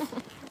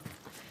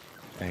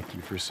 Thank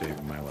you for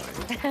saving my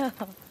life.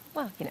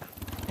 Well, you know,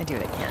 I do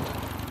what I can.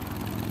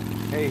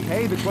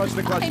 Hey, the clutch.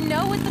 I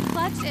know what the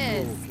clutch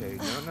is. Okay,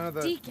 no,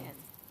 Deacon.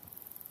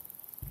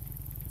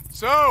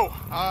 So,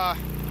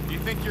 you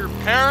think your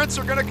parents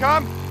are gonna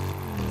come?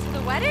 To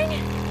the wedding?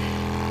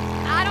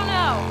 I don't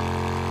know.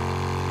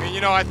 I mean,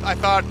 you know, I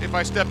thought if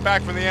I stepped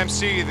back from the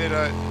MC that,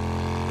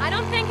 I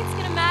don't think it's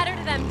gonna matter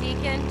to them,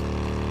 Deacon.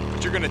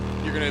 but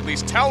you're gonna at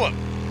least tell them.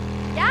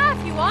 Yeah,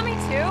 if you want me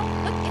to.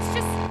 Look, it's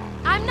just,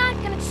 I'm not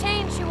gonna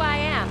change who I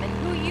am and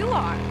who you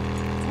are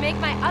to make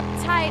my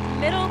uptight,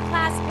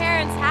 middle-class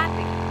parents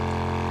happy.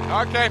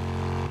 Okay.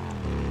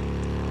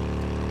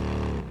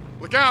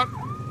 Look out.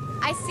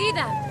 I see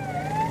them.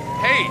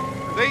 Hey,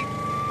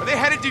 are they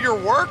headed to your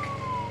work?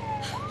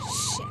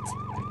 Shit.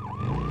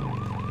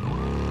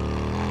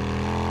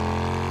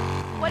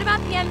 What about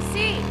the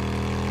MC?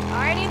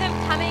 Are any of them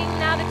coming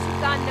now that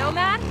you've gone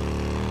nomad?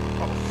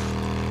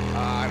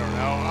 I don't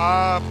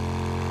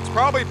know. It's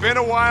probably been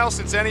a while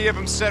since any of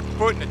them set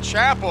foot in a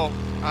chapel.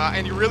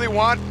 And you really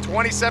want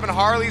 27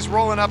 Harleys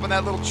rolling up in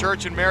that little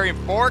church in Marion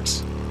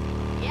Forks?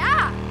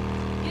 Yeah.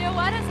 You know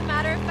what? As a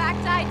matter of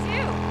fact, I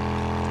do.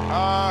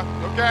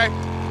 Okay.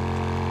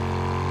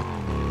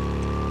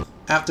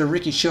 After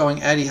Ricky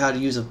showing Eddie how to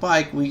use a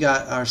bike, we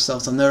got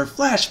ourselves another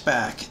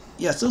flashback.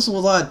 Yes, there was a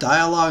lot of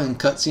dialogue and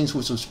cutscenes,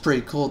 which was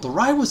pretty cool. The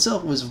ride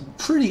itself was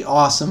pretty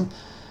awesome,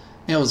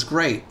 and it was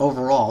great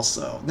overall.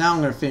 So now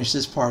I'm going to finish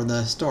this part of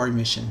the story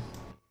mission.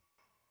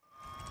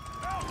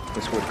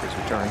 Miss Whitaker's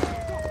returning.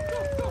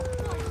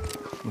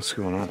 What's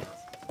going on?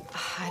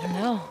 I don't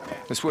know.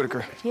 Miss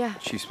Whitaker. Yeah?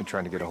 Chief's been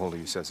trying to get a hold of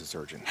you, says it's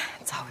urgent.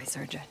 It's always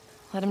urgent.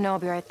 Let him know I'll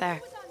be right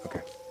there.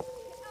 Okay.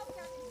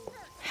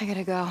 I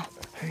gotta go.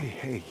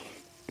 Hey.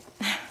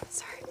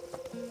 Sorry.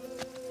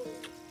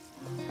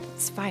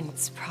 fine.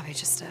 It's probably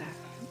just a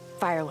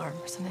fire alarm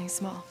or something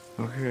small.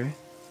 Okay.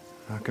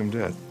 Knock him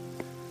dead.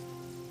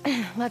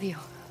 Love you.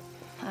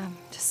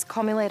 Just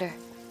call me later.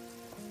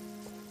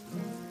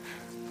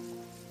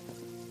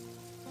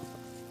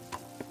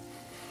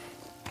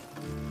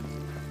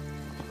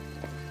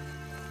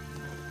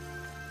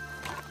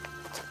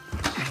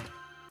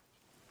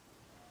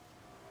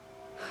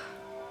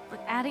 Look,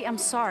 Addie, I'm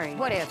sorry.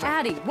 Whatever.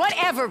 Addie,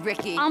 Whatever,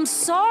 Ricky. I'm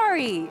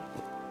sorry.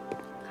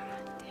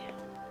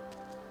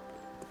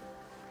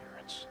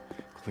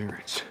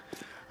 Clearance.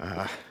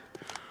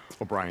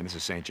 O'Brien, this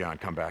is St. John.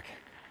 Come back.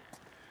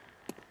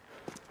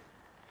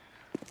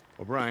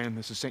 O'Brien,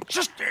 this is St.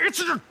 Just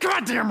answer your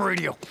goddamn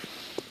radio!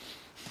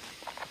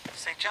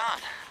 St. John,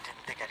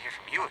 didn't think I'd hear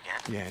from you again.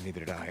 Yeah,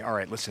 neither did I. All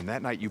right, listen,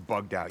 that night you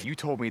bugged out. You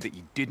told me that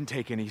you didn't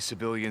take any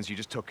civilians. You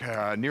just took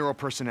NERO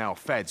personnel,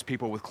 feds,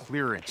 people with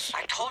clearance.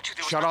 I told you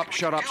there was Shut up, nothing we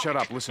shut could up, do. shut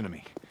up. Listen to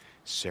me.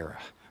 Sarah,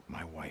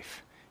 my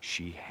wife,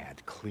 she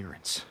had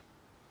clearance.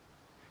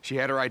 She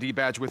had her ID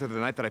badge with her the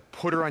night that I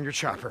put her on your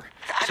chopper.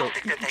 I don't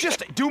think that they...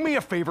 Just do me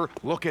a favor,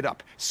 look it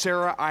up.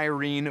 Sarah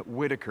Irene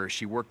Whitaker.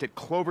 She worked at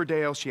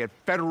Cloverdale. She had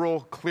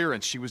federal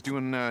clearance. She was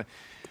doing, I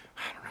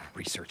don't know,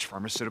 research,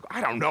 pharmaceutical.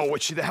 I don't know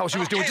what the hell she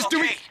was doing. Just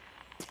do me...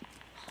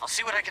 I'll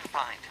see what I can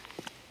find.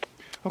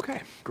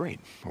 Okay, great.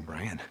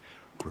 O'Brien,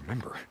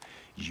 remember,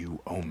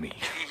 you owe me.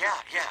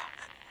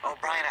 Yeah.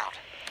 O'Brien out.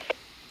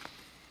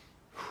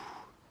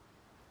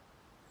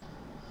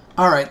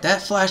 Alright,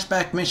 that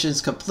flashback mission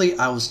is complete.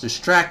 I was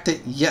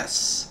distracted.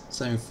 Yes.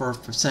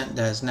 74%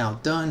 that is now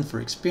done for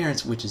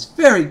experience, which is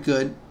very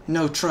good.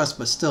 No trust,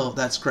 but still,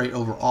 that's great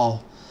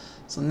overall.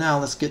 So now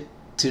let's get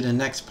to the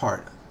next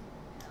part.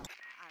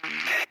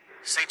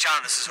 St.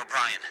 John, this is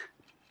O'Brien.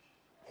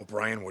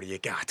 O'Brien, what do you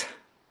got?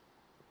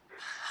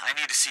 I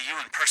need to see you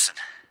in person.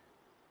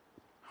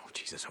 Oh,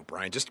 Jesus,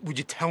 O'Brien, just would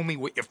you tell me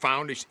what you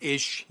found?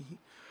 Is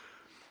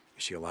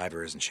she alive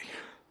or isn't she?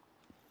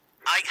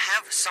 I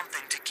have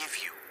something to give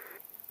you.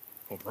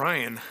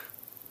 O'Brien?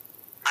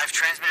 I've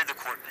transmitted the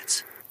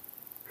coordinates.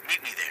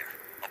 Meet me there.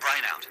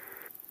 O'Brien out.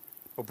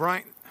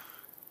 O'Brien?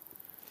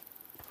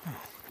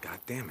 Oh, God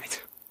damn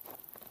it.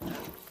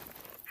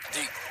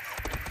 Deke,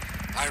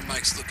 Iron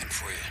Mike's looking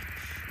for you.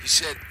 He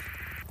said...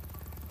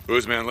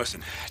 Booze man,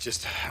 listen.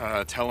 Just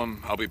tell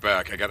him I'll be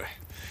back. I gotta...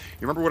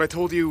 You remember what I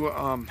told you,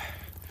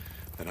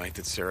 the night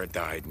that Sarah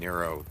died,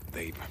 NERO,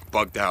 they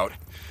bugged out.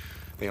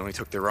 They only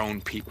took their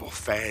own people,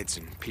 feds,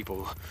 and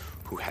people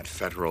who had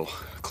federal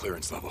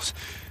clearance levels.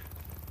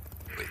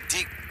 Wait,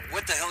 Deke,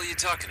 what the hell are you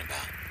talking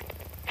about?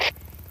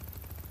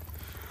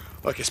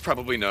 Look, it's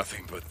probably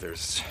nothing, but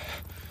there's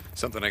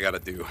something I gotta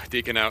do.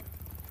 Deacon out.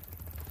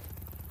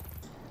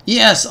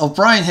 Yes,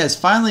 O'Brien has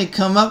finally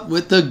come up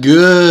with the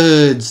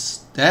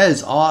goods. That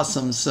is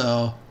awesome.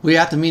 So we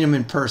have to meet him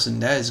in person.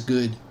 That is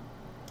good.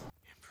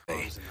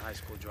 And high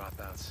school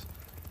dropouts.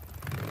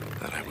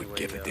 That I would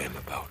give a damn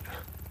about.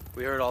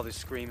 We heard all this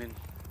screaming.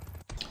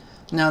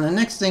 Now the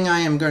next thing I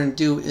am going to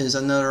do is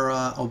another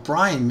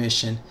O'Brien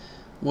mission,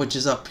 which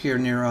is up here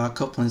near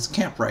Copeland's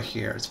camp right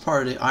here. It's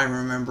part of the I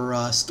Remember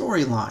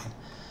storyline.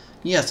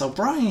 Yes,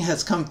 O'Brien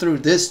has come through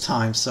this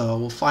time, so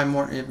we'll find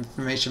more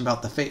information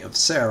about the fate of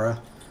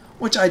Sarah,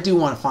 which I do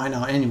want to find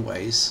out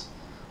anyways.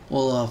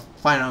 We'll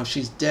find out if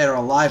she's dead or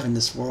alive in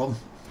this world.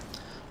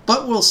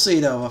 But we'll see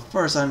though.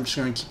 First I'm just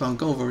going to keep on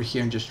going over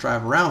here and just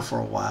drive around for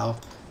a while,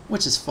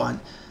 which is fun.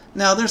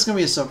 Now there's going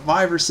to be a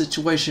survivor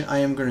situation I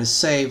am going to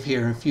save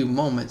here in a few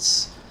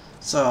moments.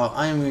 So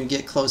I am going to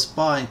get close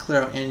by and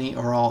clear out any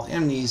or all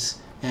enemies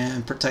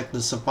and protect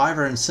the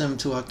survivor and send him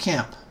to a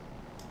camp.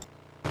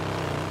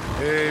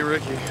 Hey,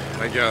 Ricky.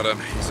 I got him.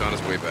 He's on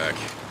his way back.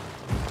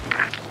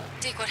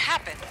 Dick, what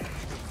happened?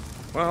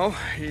 Well,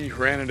 he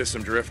ran into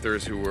some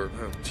drifters who were...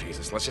 Oh,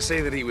 Jesus. Let's just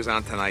say that he was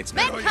on tonight's...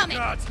 Men coming!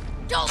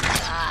 Don't...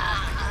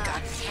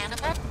 God,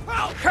 cannibal?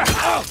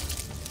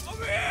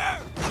 Over here!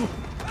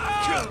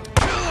 Kill him!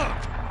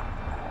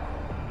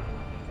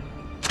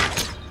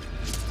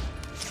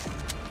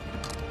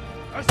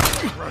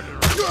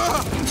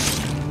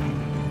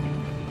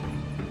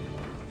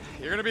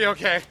 You're gonna be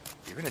okay.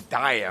 You're gonna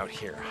die out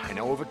here. I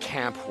know of a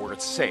camp where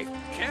it's safe.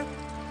 Camp?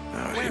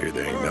 Out here,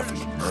 there ain't nothing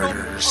but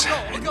murderers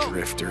and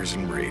drifters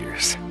and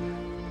raiders.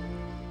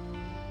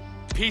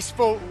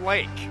 Peaceful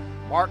Lake.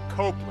 Mark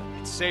Copeland.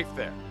 It's safe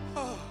there.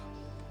 Oh,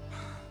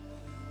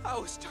 I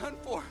was done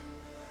for.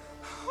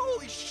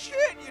 Holy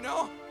shit, you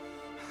know?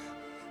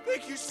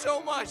 Thank you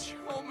so much.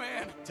 Oh,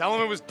 man. Tell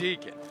him it was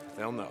Deacon.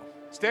 They'll know.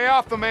 Stay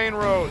off the main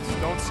roads.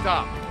 Don't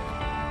stop.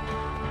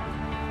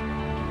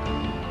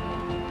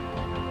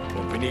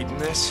 Won't be needing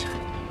this.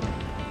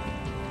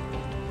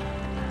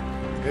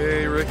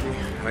 Hey, Ricky.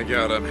 I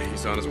got him.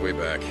 He's on his way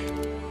back.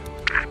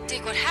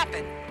 Dick, what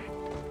happened?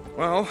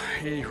 Well,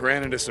 he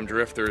ran into some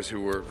drifters who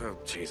were... Oh,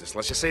 Jesus.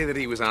 Let's just say that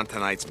he was on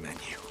tonight's menu.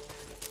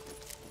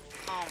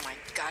 Oh my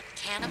God,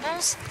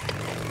 cannibals?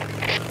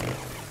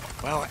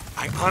 Well,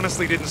 I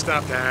honestly didn't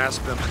stop to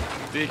ask them.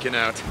 Deacon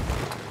out.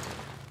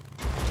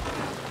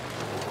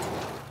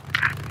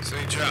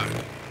 St. John,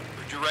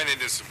 heard you ran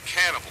into some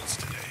cannibals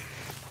today.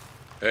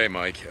 Hey,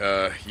 Mike.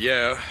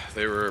 Yeah,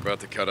 they were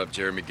about to cut up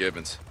Jeremy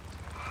Gibbons.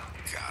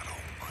 God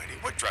almighty,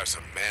 what drives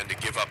a man to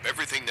give up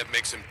everything that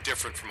makes him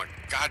different from a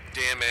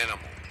goddamn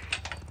animal?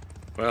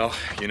 Well,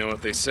 you know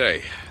what they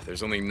say.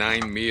 There's only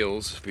 9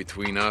 meals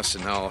between us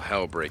and all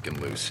hell breaking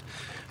loose.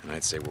 And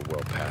I'd say we're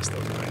well past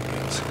those 9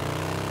 meals.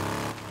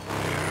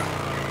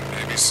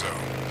 Yeah, maybe so.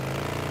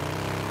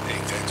 Hey,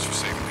 thanks for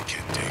saving the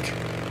kid, Dick.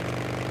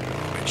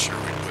 I'll make sure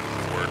we put him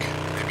to work.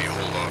 Maybe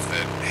hold off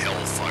that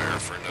hellfire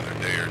for another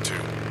day or 2.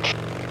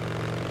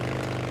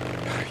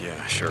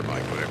 Yeah, sure,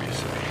 Mike, whatever you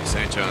say.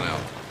 St. John out.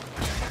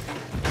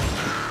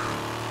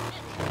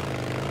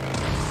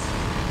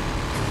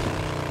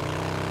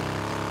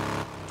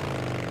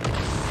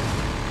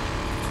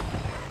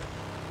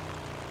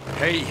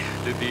 Hey,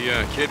 did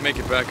the kid make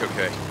it back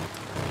okay?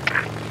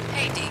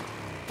 Hey, Deke.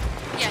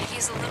 Yeah,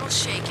 he's a little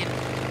shaken,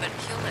 but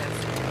he'll live.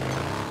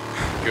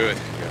 Good.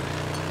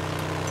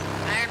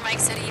 Iron Mike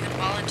said he even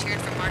volunteered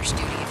for march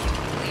duty, if you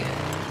can believe it.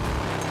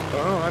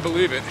 Oh, I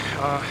believe it.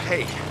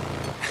 Hey.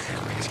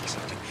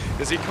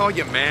 Does he call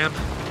you ma'am?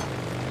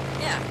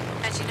 Yeah,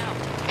 how'd you know?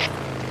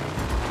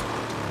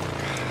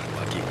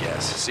 Lucky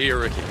guess. See you,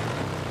 Ricky.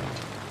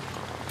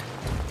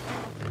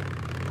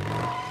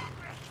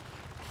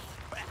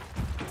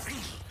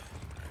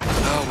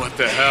 Oh, what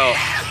the hell?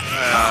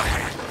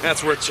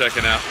 That's worth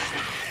checking out.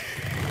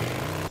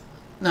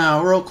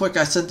 Now, real quick,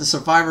 I sent the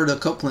survivor to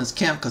Copeland's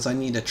camp because I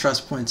needed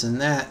trust points in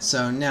that.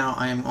 So now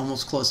I am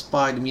almost close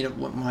by to meet up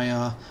with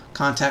my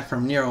contact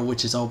from NERO,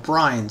 which is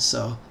O'Brien.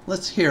 So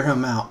let's hear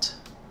him out.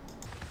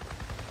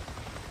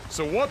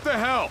 So what the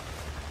hell?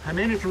 I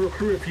managed to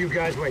recruit a few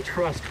guys who I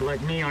trust who,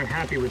 like me, aren't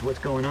happy with what's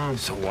going on.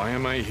 So why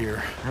am I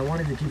here? I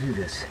wanted to give you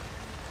this.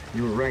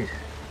 You were right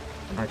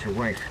about your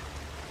wife.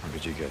 Where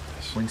did you get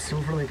this? When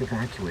Silver Lake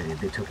evacuated,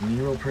 they took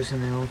NERO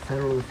personnel,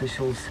 federal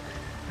officials,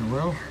 and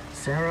well,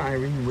 Sarah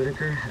Irene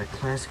Whitaker had a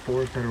Class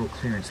 4 federal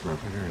clearance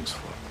level.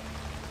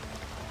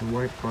 The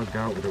wife bugged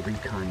out with a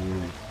recon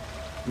unit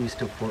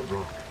east of Fort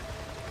Rock.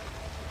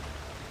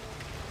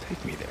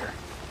 Take me there.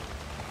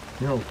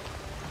 No.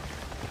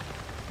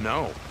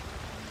 No.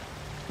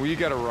 Well, you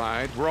got a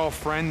ride. We're all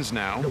friends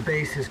now. The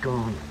base is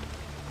gone.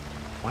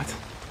 What?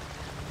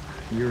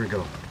 A year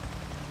ago.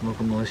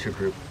 Local militia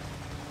group.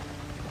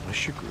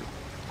 Militia group?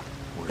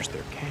 Where's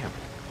their camp?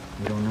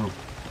 We don't know.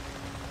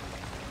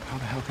 How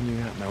the hell can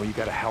you not know? You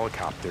got a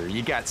helicopter.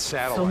 You got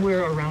satellite.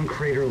 Somewhere around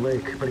Crater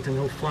Lake, but it's a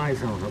no-fly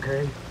zone,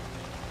 okay?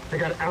 They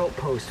got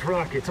outposts,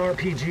 rockets,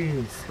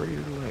 RPGs.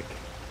 Crater Lake.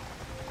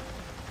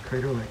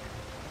 Crater Lake.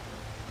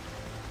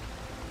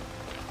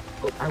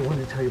 Oh, I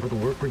wanted to tell you about the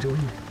work we're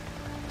doing.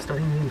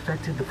 Studying the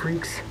infected, the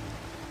freaks.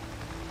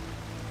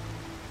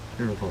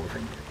 They're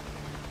evolving.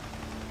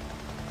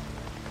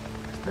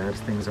 As bad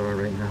as things are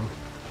right now,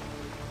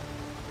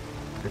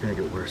 they're gonna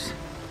get worse.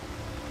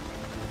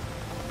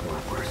 A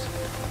lot worse.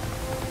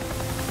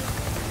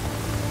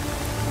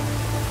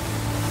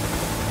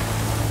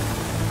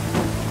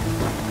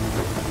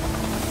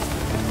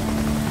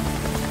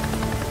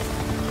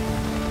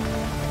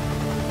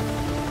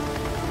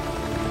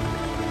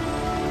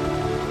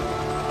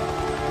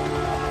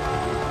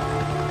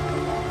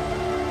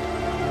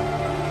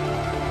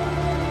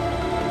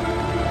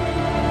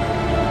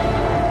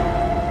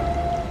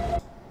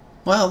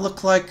 Well, it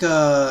looked like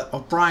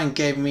O'Brien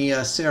gave me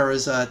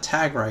Sarah's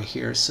tag right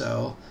here,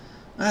 so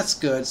that's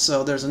good.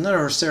 So there's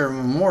another Sarah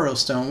memorial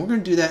stone. We're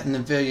going to do that in the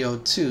video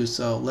too,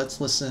 so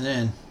let's listen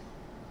in.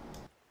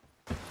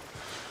 Go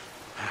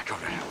to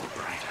hell,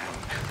 O'Brien. I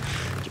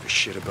don't give a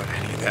shit about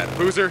any of that.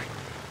 Boozer?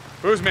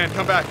 Booze, man,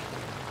 come back.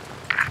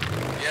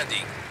 Yeah,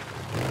 Deke.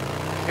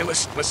 Hey,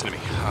 listen to me.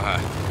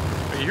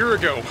 A year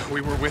ago,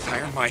 we were with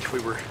Iron Mike. We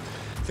were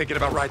thinking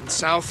about riding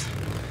south.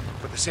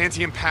 But the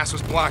Santiam Pass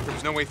was blocked. There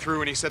was no way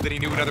through, and he said that he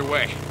knew another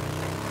way.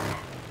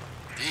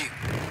 Deke,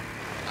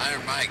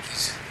 Iron Mike,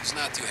 he's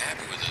not too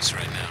happy with us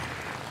right now.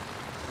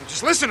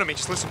 Just listen to me.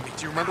 Just listen to me.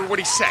 Do you remember what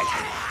he said?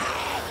 Iron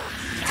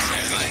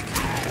Mike?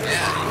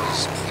 Yeah,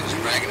 he was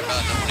bragging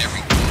about knowing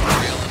every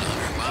trail in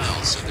 100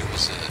 miles. So there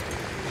was a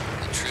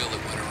trail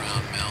that went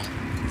around Mount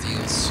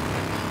Thiels.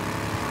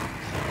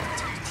 I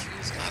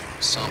don't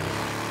know, something.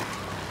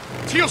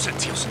 Thielsen,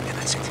 yeah,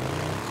 that's it.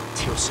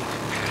 Thielsen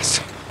Pass.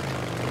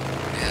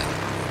 Yeah,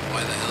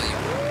 why the hell you...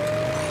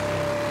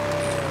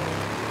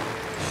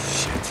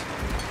 Shit.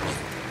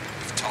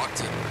 You've talked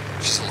to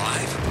her. She's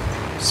alive.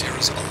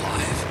 Sarah's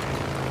alive.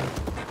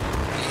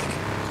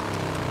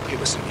 Hey,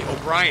 listen to me.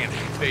 O'Brien,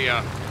 they,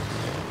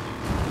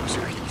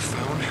 Boozer, he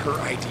found her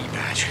ID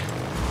badge.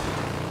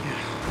 Yeah,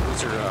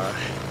 Boozer,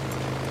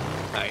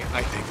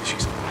 I think that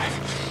she's alive.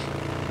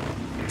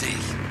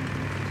 Deke,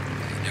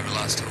 you never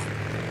lost hope.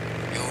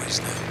 You always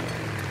knew.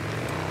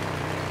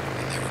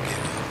 You never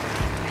gave up.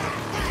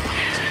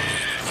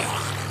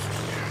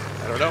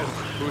 I don't know,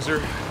 Boozer.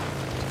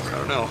 I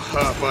don't know,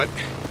 but...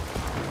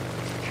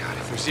 God,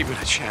 if there's even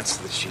a chance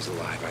that she's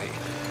alive,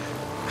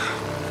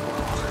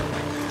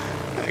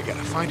 I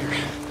gotta find her.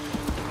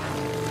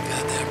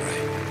 Got that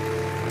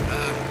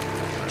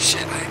right.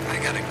 Shit, I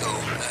gotta go.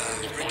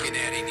 Ricky and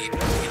Addie need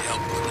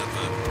help putting up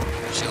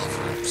a shelf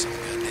or some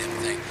goddamn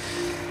thing.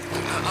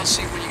 I'll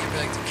see you when you get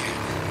back to camp.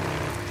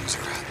 Things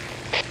are out.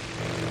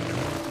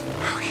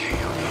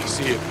 Okay,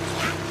 see you.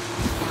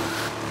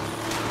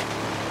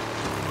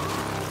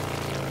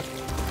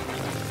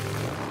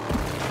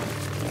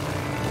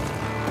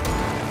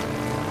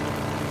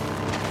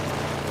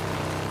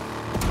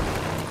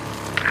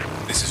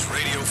 This is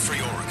Radio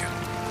Free Oregon.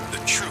 The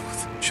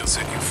truth shall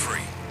set you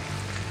free.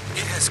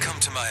 It has come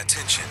to my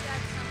attention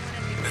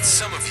that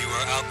some of you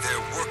are out there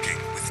working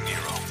with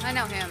NERO. I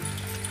know him.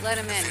 Let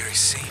him in. The very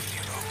same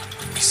NERO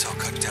we saw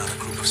cut down a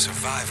group of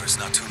survivors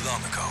not too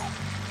long ago.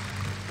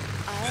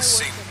 The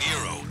same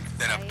NERO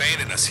that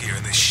abandoned us here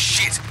in this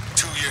shit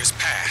 2 years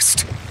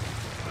past.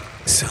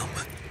 Some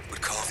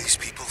would call these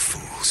people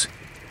fools.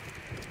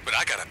 But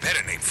I got a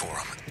better name for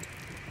them.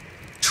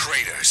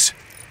 Traitors.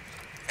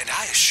 And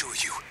I assure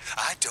you,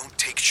 I don't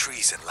take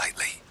treason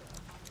lightly.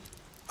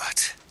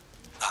 But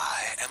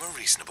I am a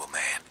reasonable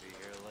man.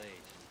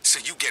 So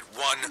you get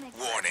one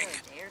warning.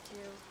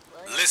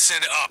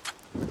 Listen up.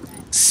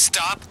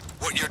 Stop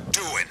what you're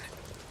doing.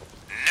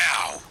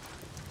 Now.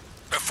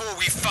 Before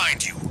we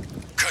find you.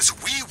 'Cause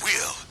we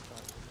will.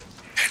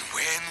 And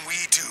when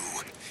we do,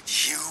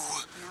 you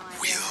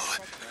will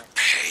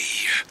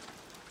pay.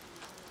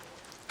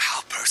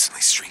 I'll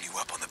personally string you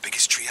up on the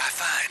biggest tree I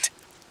find.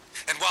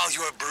 And while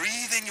you're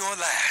breathing your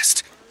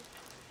last,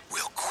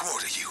 we'll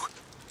quarter you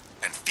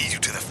and feed you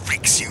to the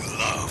freaks you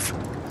love.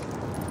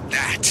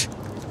 That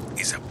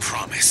is a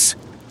promise.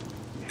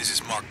 This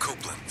is Mark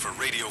Copeland for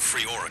Radio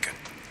Free Oregon.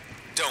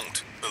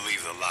 Don't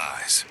believe the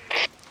lies.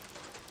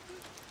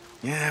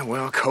 Yeah,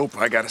 well, Cope,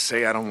 I gotta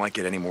say I don't like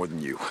it any more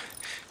than you.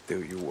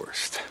 Do your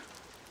worst.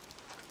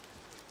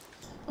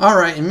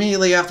 Alright,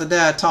 immediately after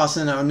that, I tossed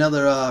in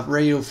another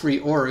Radio Free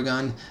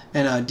Oregon,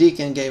 and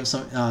Deacon gave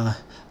some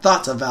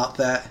thoughts about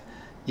that.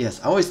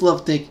 Yes, I always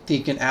love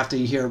Deacon after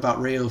you hear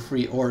about Radio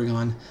Free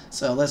Oregon.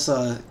 So let's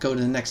go to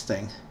the next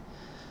thing.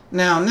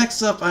 Now,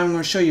 next up, I'm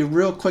going to show you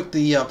real quick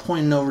the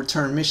point of no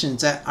return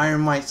missions at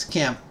Iron Mike's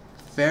camp.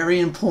 Very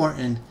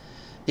important.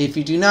 If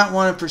you do not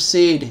want to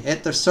proceed,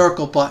 hit the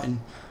circle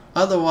button.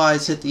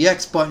 Otherwise, hit the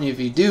X button if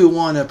you do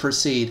want to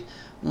proceed.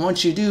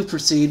 Once you do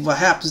proceed, what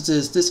happens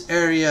is this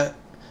area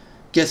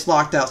gets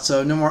locked out.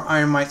 So no more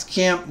Iron Mike's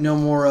camp, no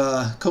more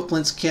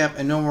Copeland's camp,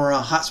 and no more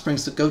Hot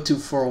Springs to go to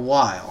for a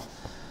while.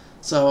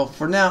 So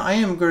for now, I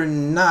am going to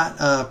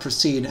not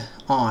proceed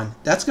on.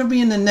 That's going to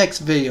be in the next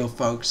video,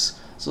 folks.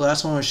 So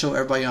that's what I want to show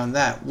everybody on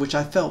that, which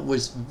I felt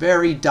was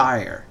very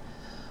dire.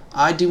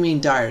 I do mean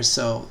dire.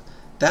 So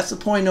that's the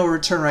point of no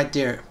return right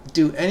there.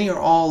 Do any or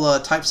all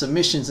types of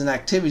missions and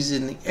activities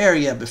in the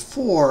area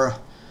before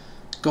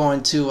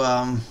going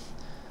to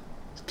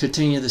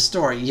continue the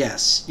story.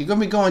 Yes, you're going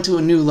to be going to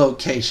a new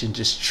location.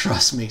 Just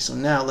trust me. So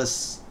now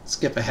let's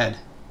skip ahead.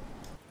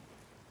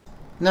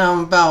 Now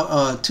I'm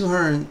about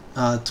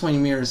 220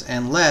 meters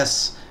and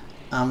less.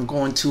 I'm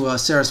going to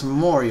Sarah's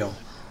Memorial.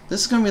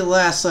 This is going to be the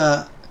last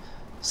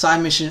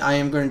side mission I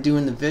am going to do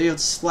in the video.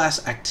 This is the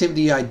last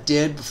activity I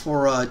did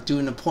before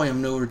doing the point of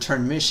no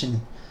return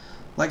mission.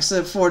 Like I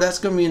said before, that's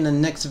going to be in the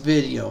next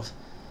video.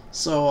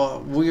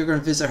 So we're going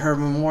to visit her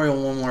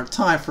memorial one more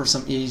time for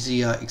some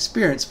easy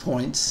experience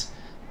points.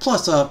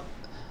 Plus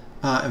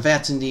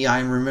advancing the I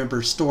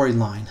Remember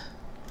storyline.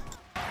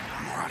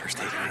 Marauders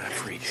taking on the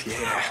freaks.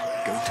 Yeah.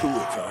 Go to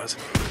it, fellas.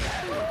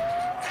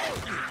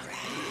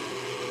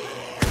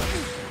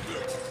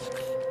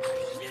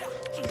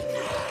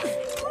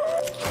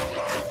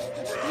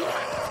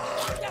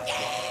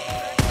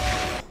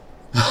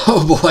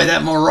 Oh boy,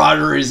 that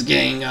Marauder is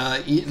getting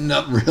eaten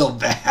up real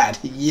bad.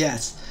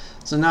 Yes.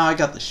 So now I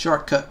got the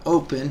shortcut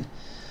open.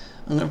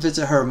 I'm going to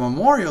visit her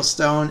memorial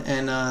stone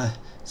and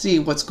see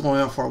what's going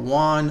on for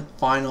one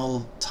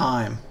final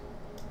time.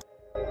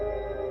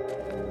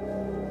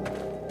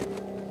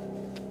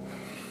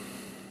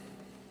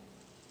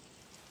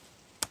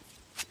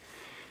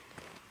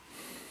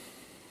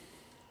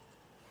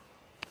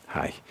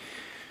 Hi.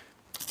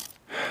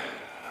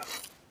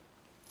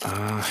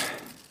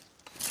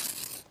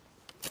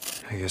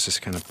 I guess it's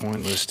kind of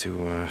pointless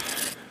to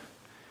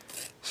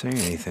say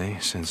anything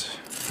since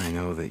I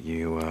know that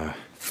you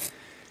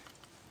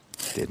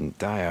didn't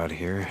die out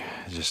here.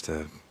 Just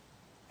a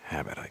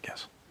habit, I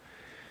guess.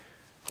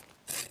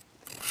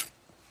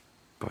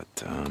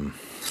 But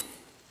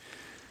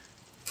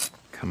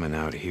coming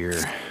out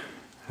here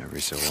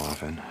every so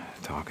often,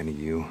 talking to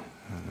you,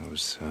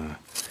 was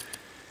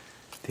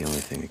the only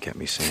thing that kept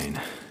me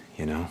sane,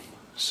 you know?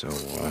 So,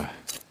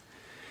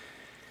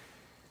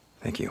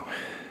 thank you.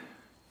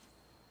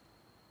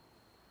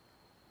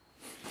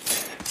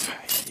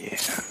 Yeah,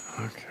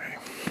 okay.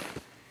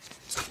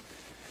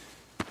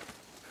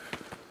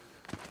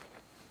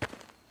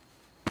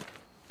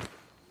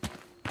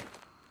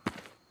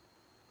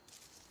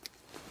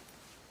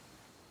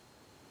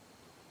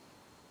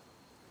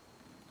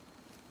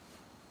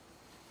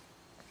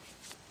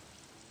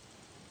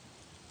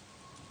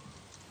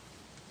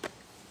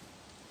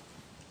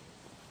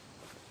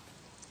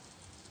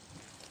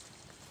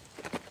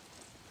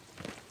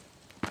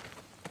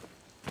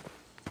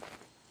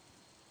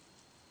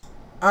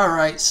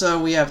 Alright,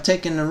 so we have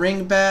taken the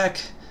ring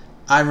back.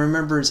 I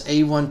remember it's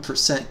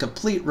 81%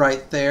 complete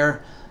right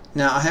there.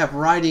 Now I have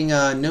riding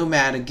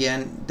Nomad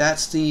again.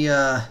 That's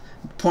the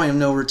point of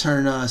no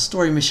return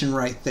story mission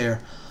right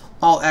there.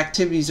 All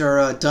activities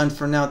are done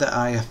for now that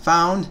I have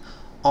found.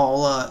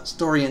 All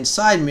story and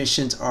side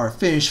missions are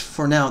finished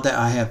for now that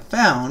I have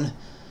found.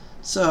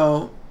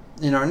 So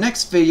in our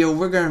next video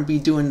we're going to be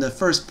doing the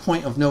first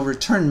point of no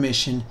return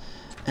mission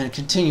and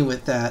continue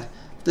with that.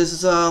 This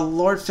is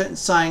Lord Fenton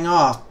signing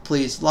off.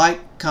 Please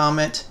like,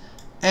 comment,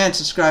 and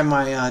subscribe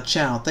my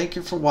channel. Thank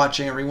you for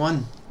watching,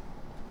 everyone.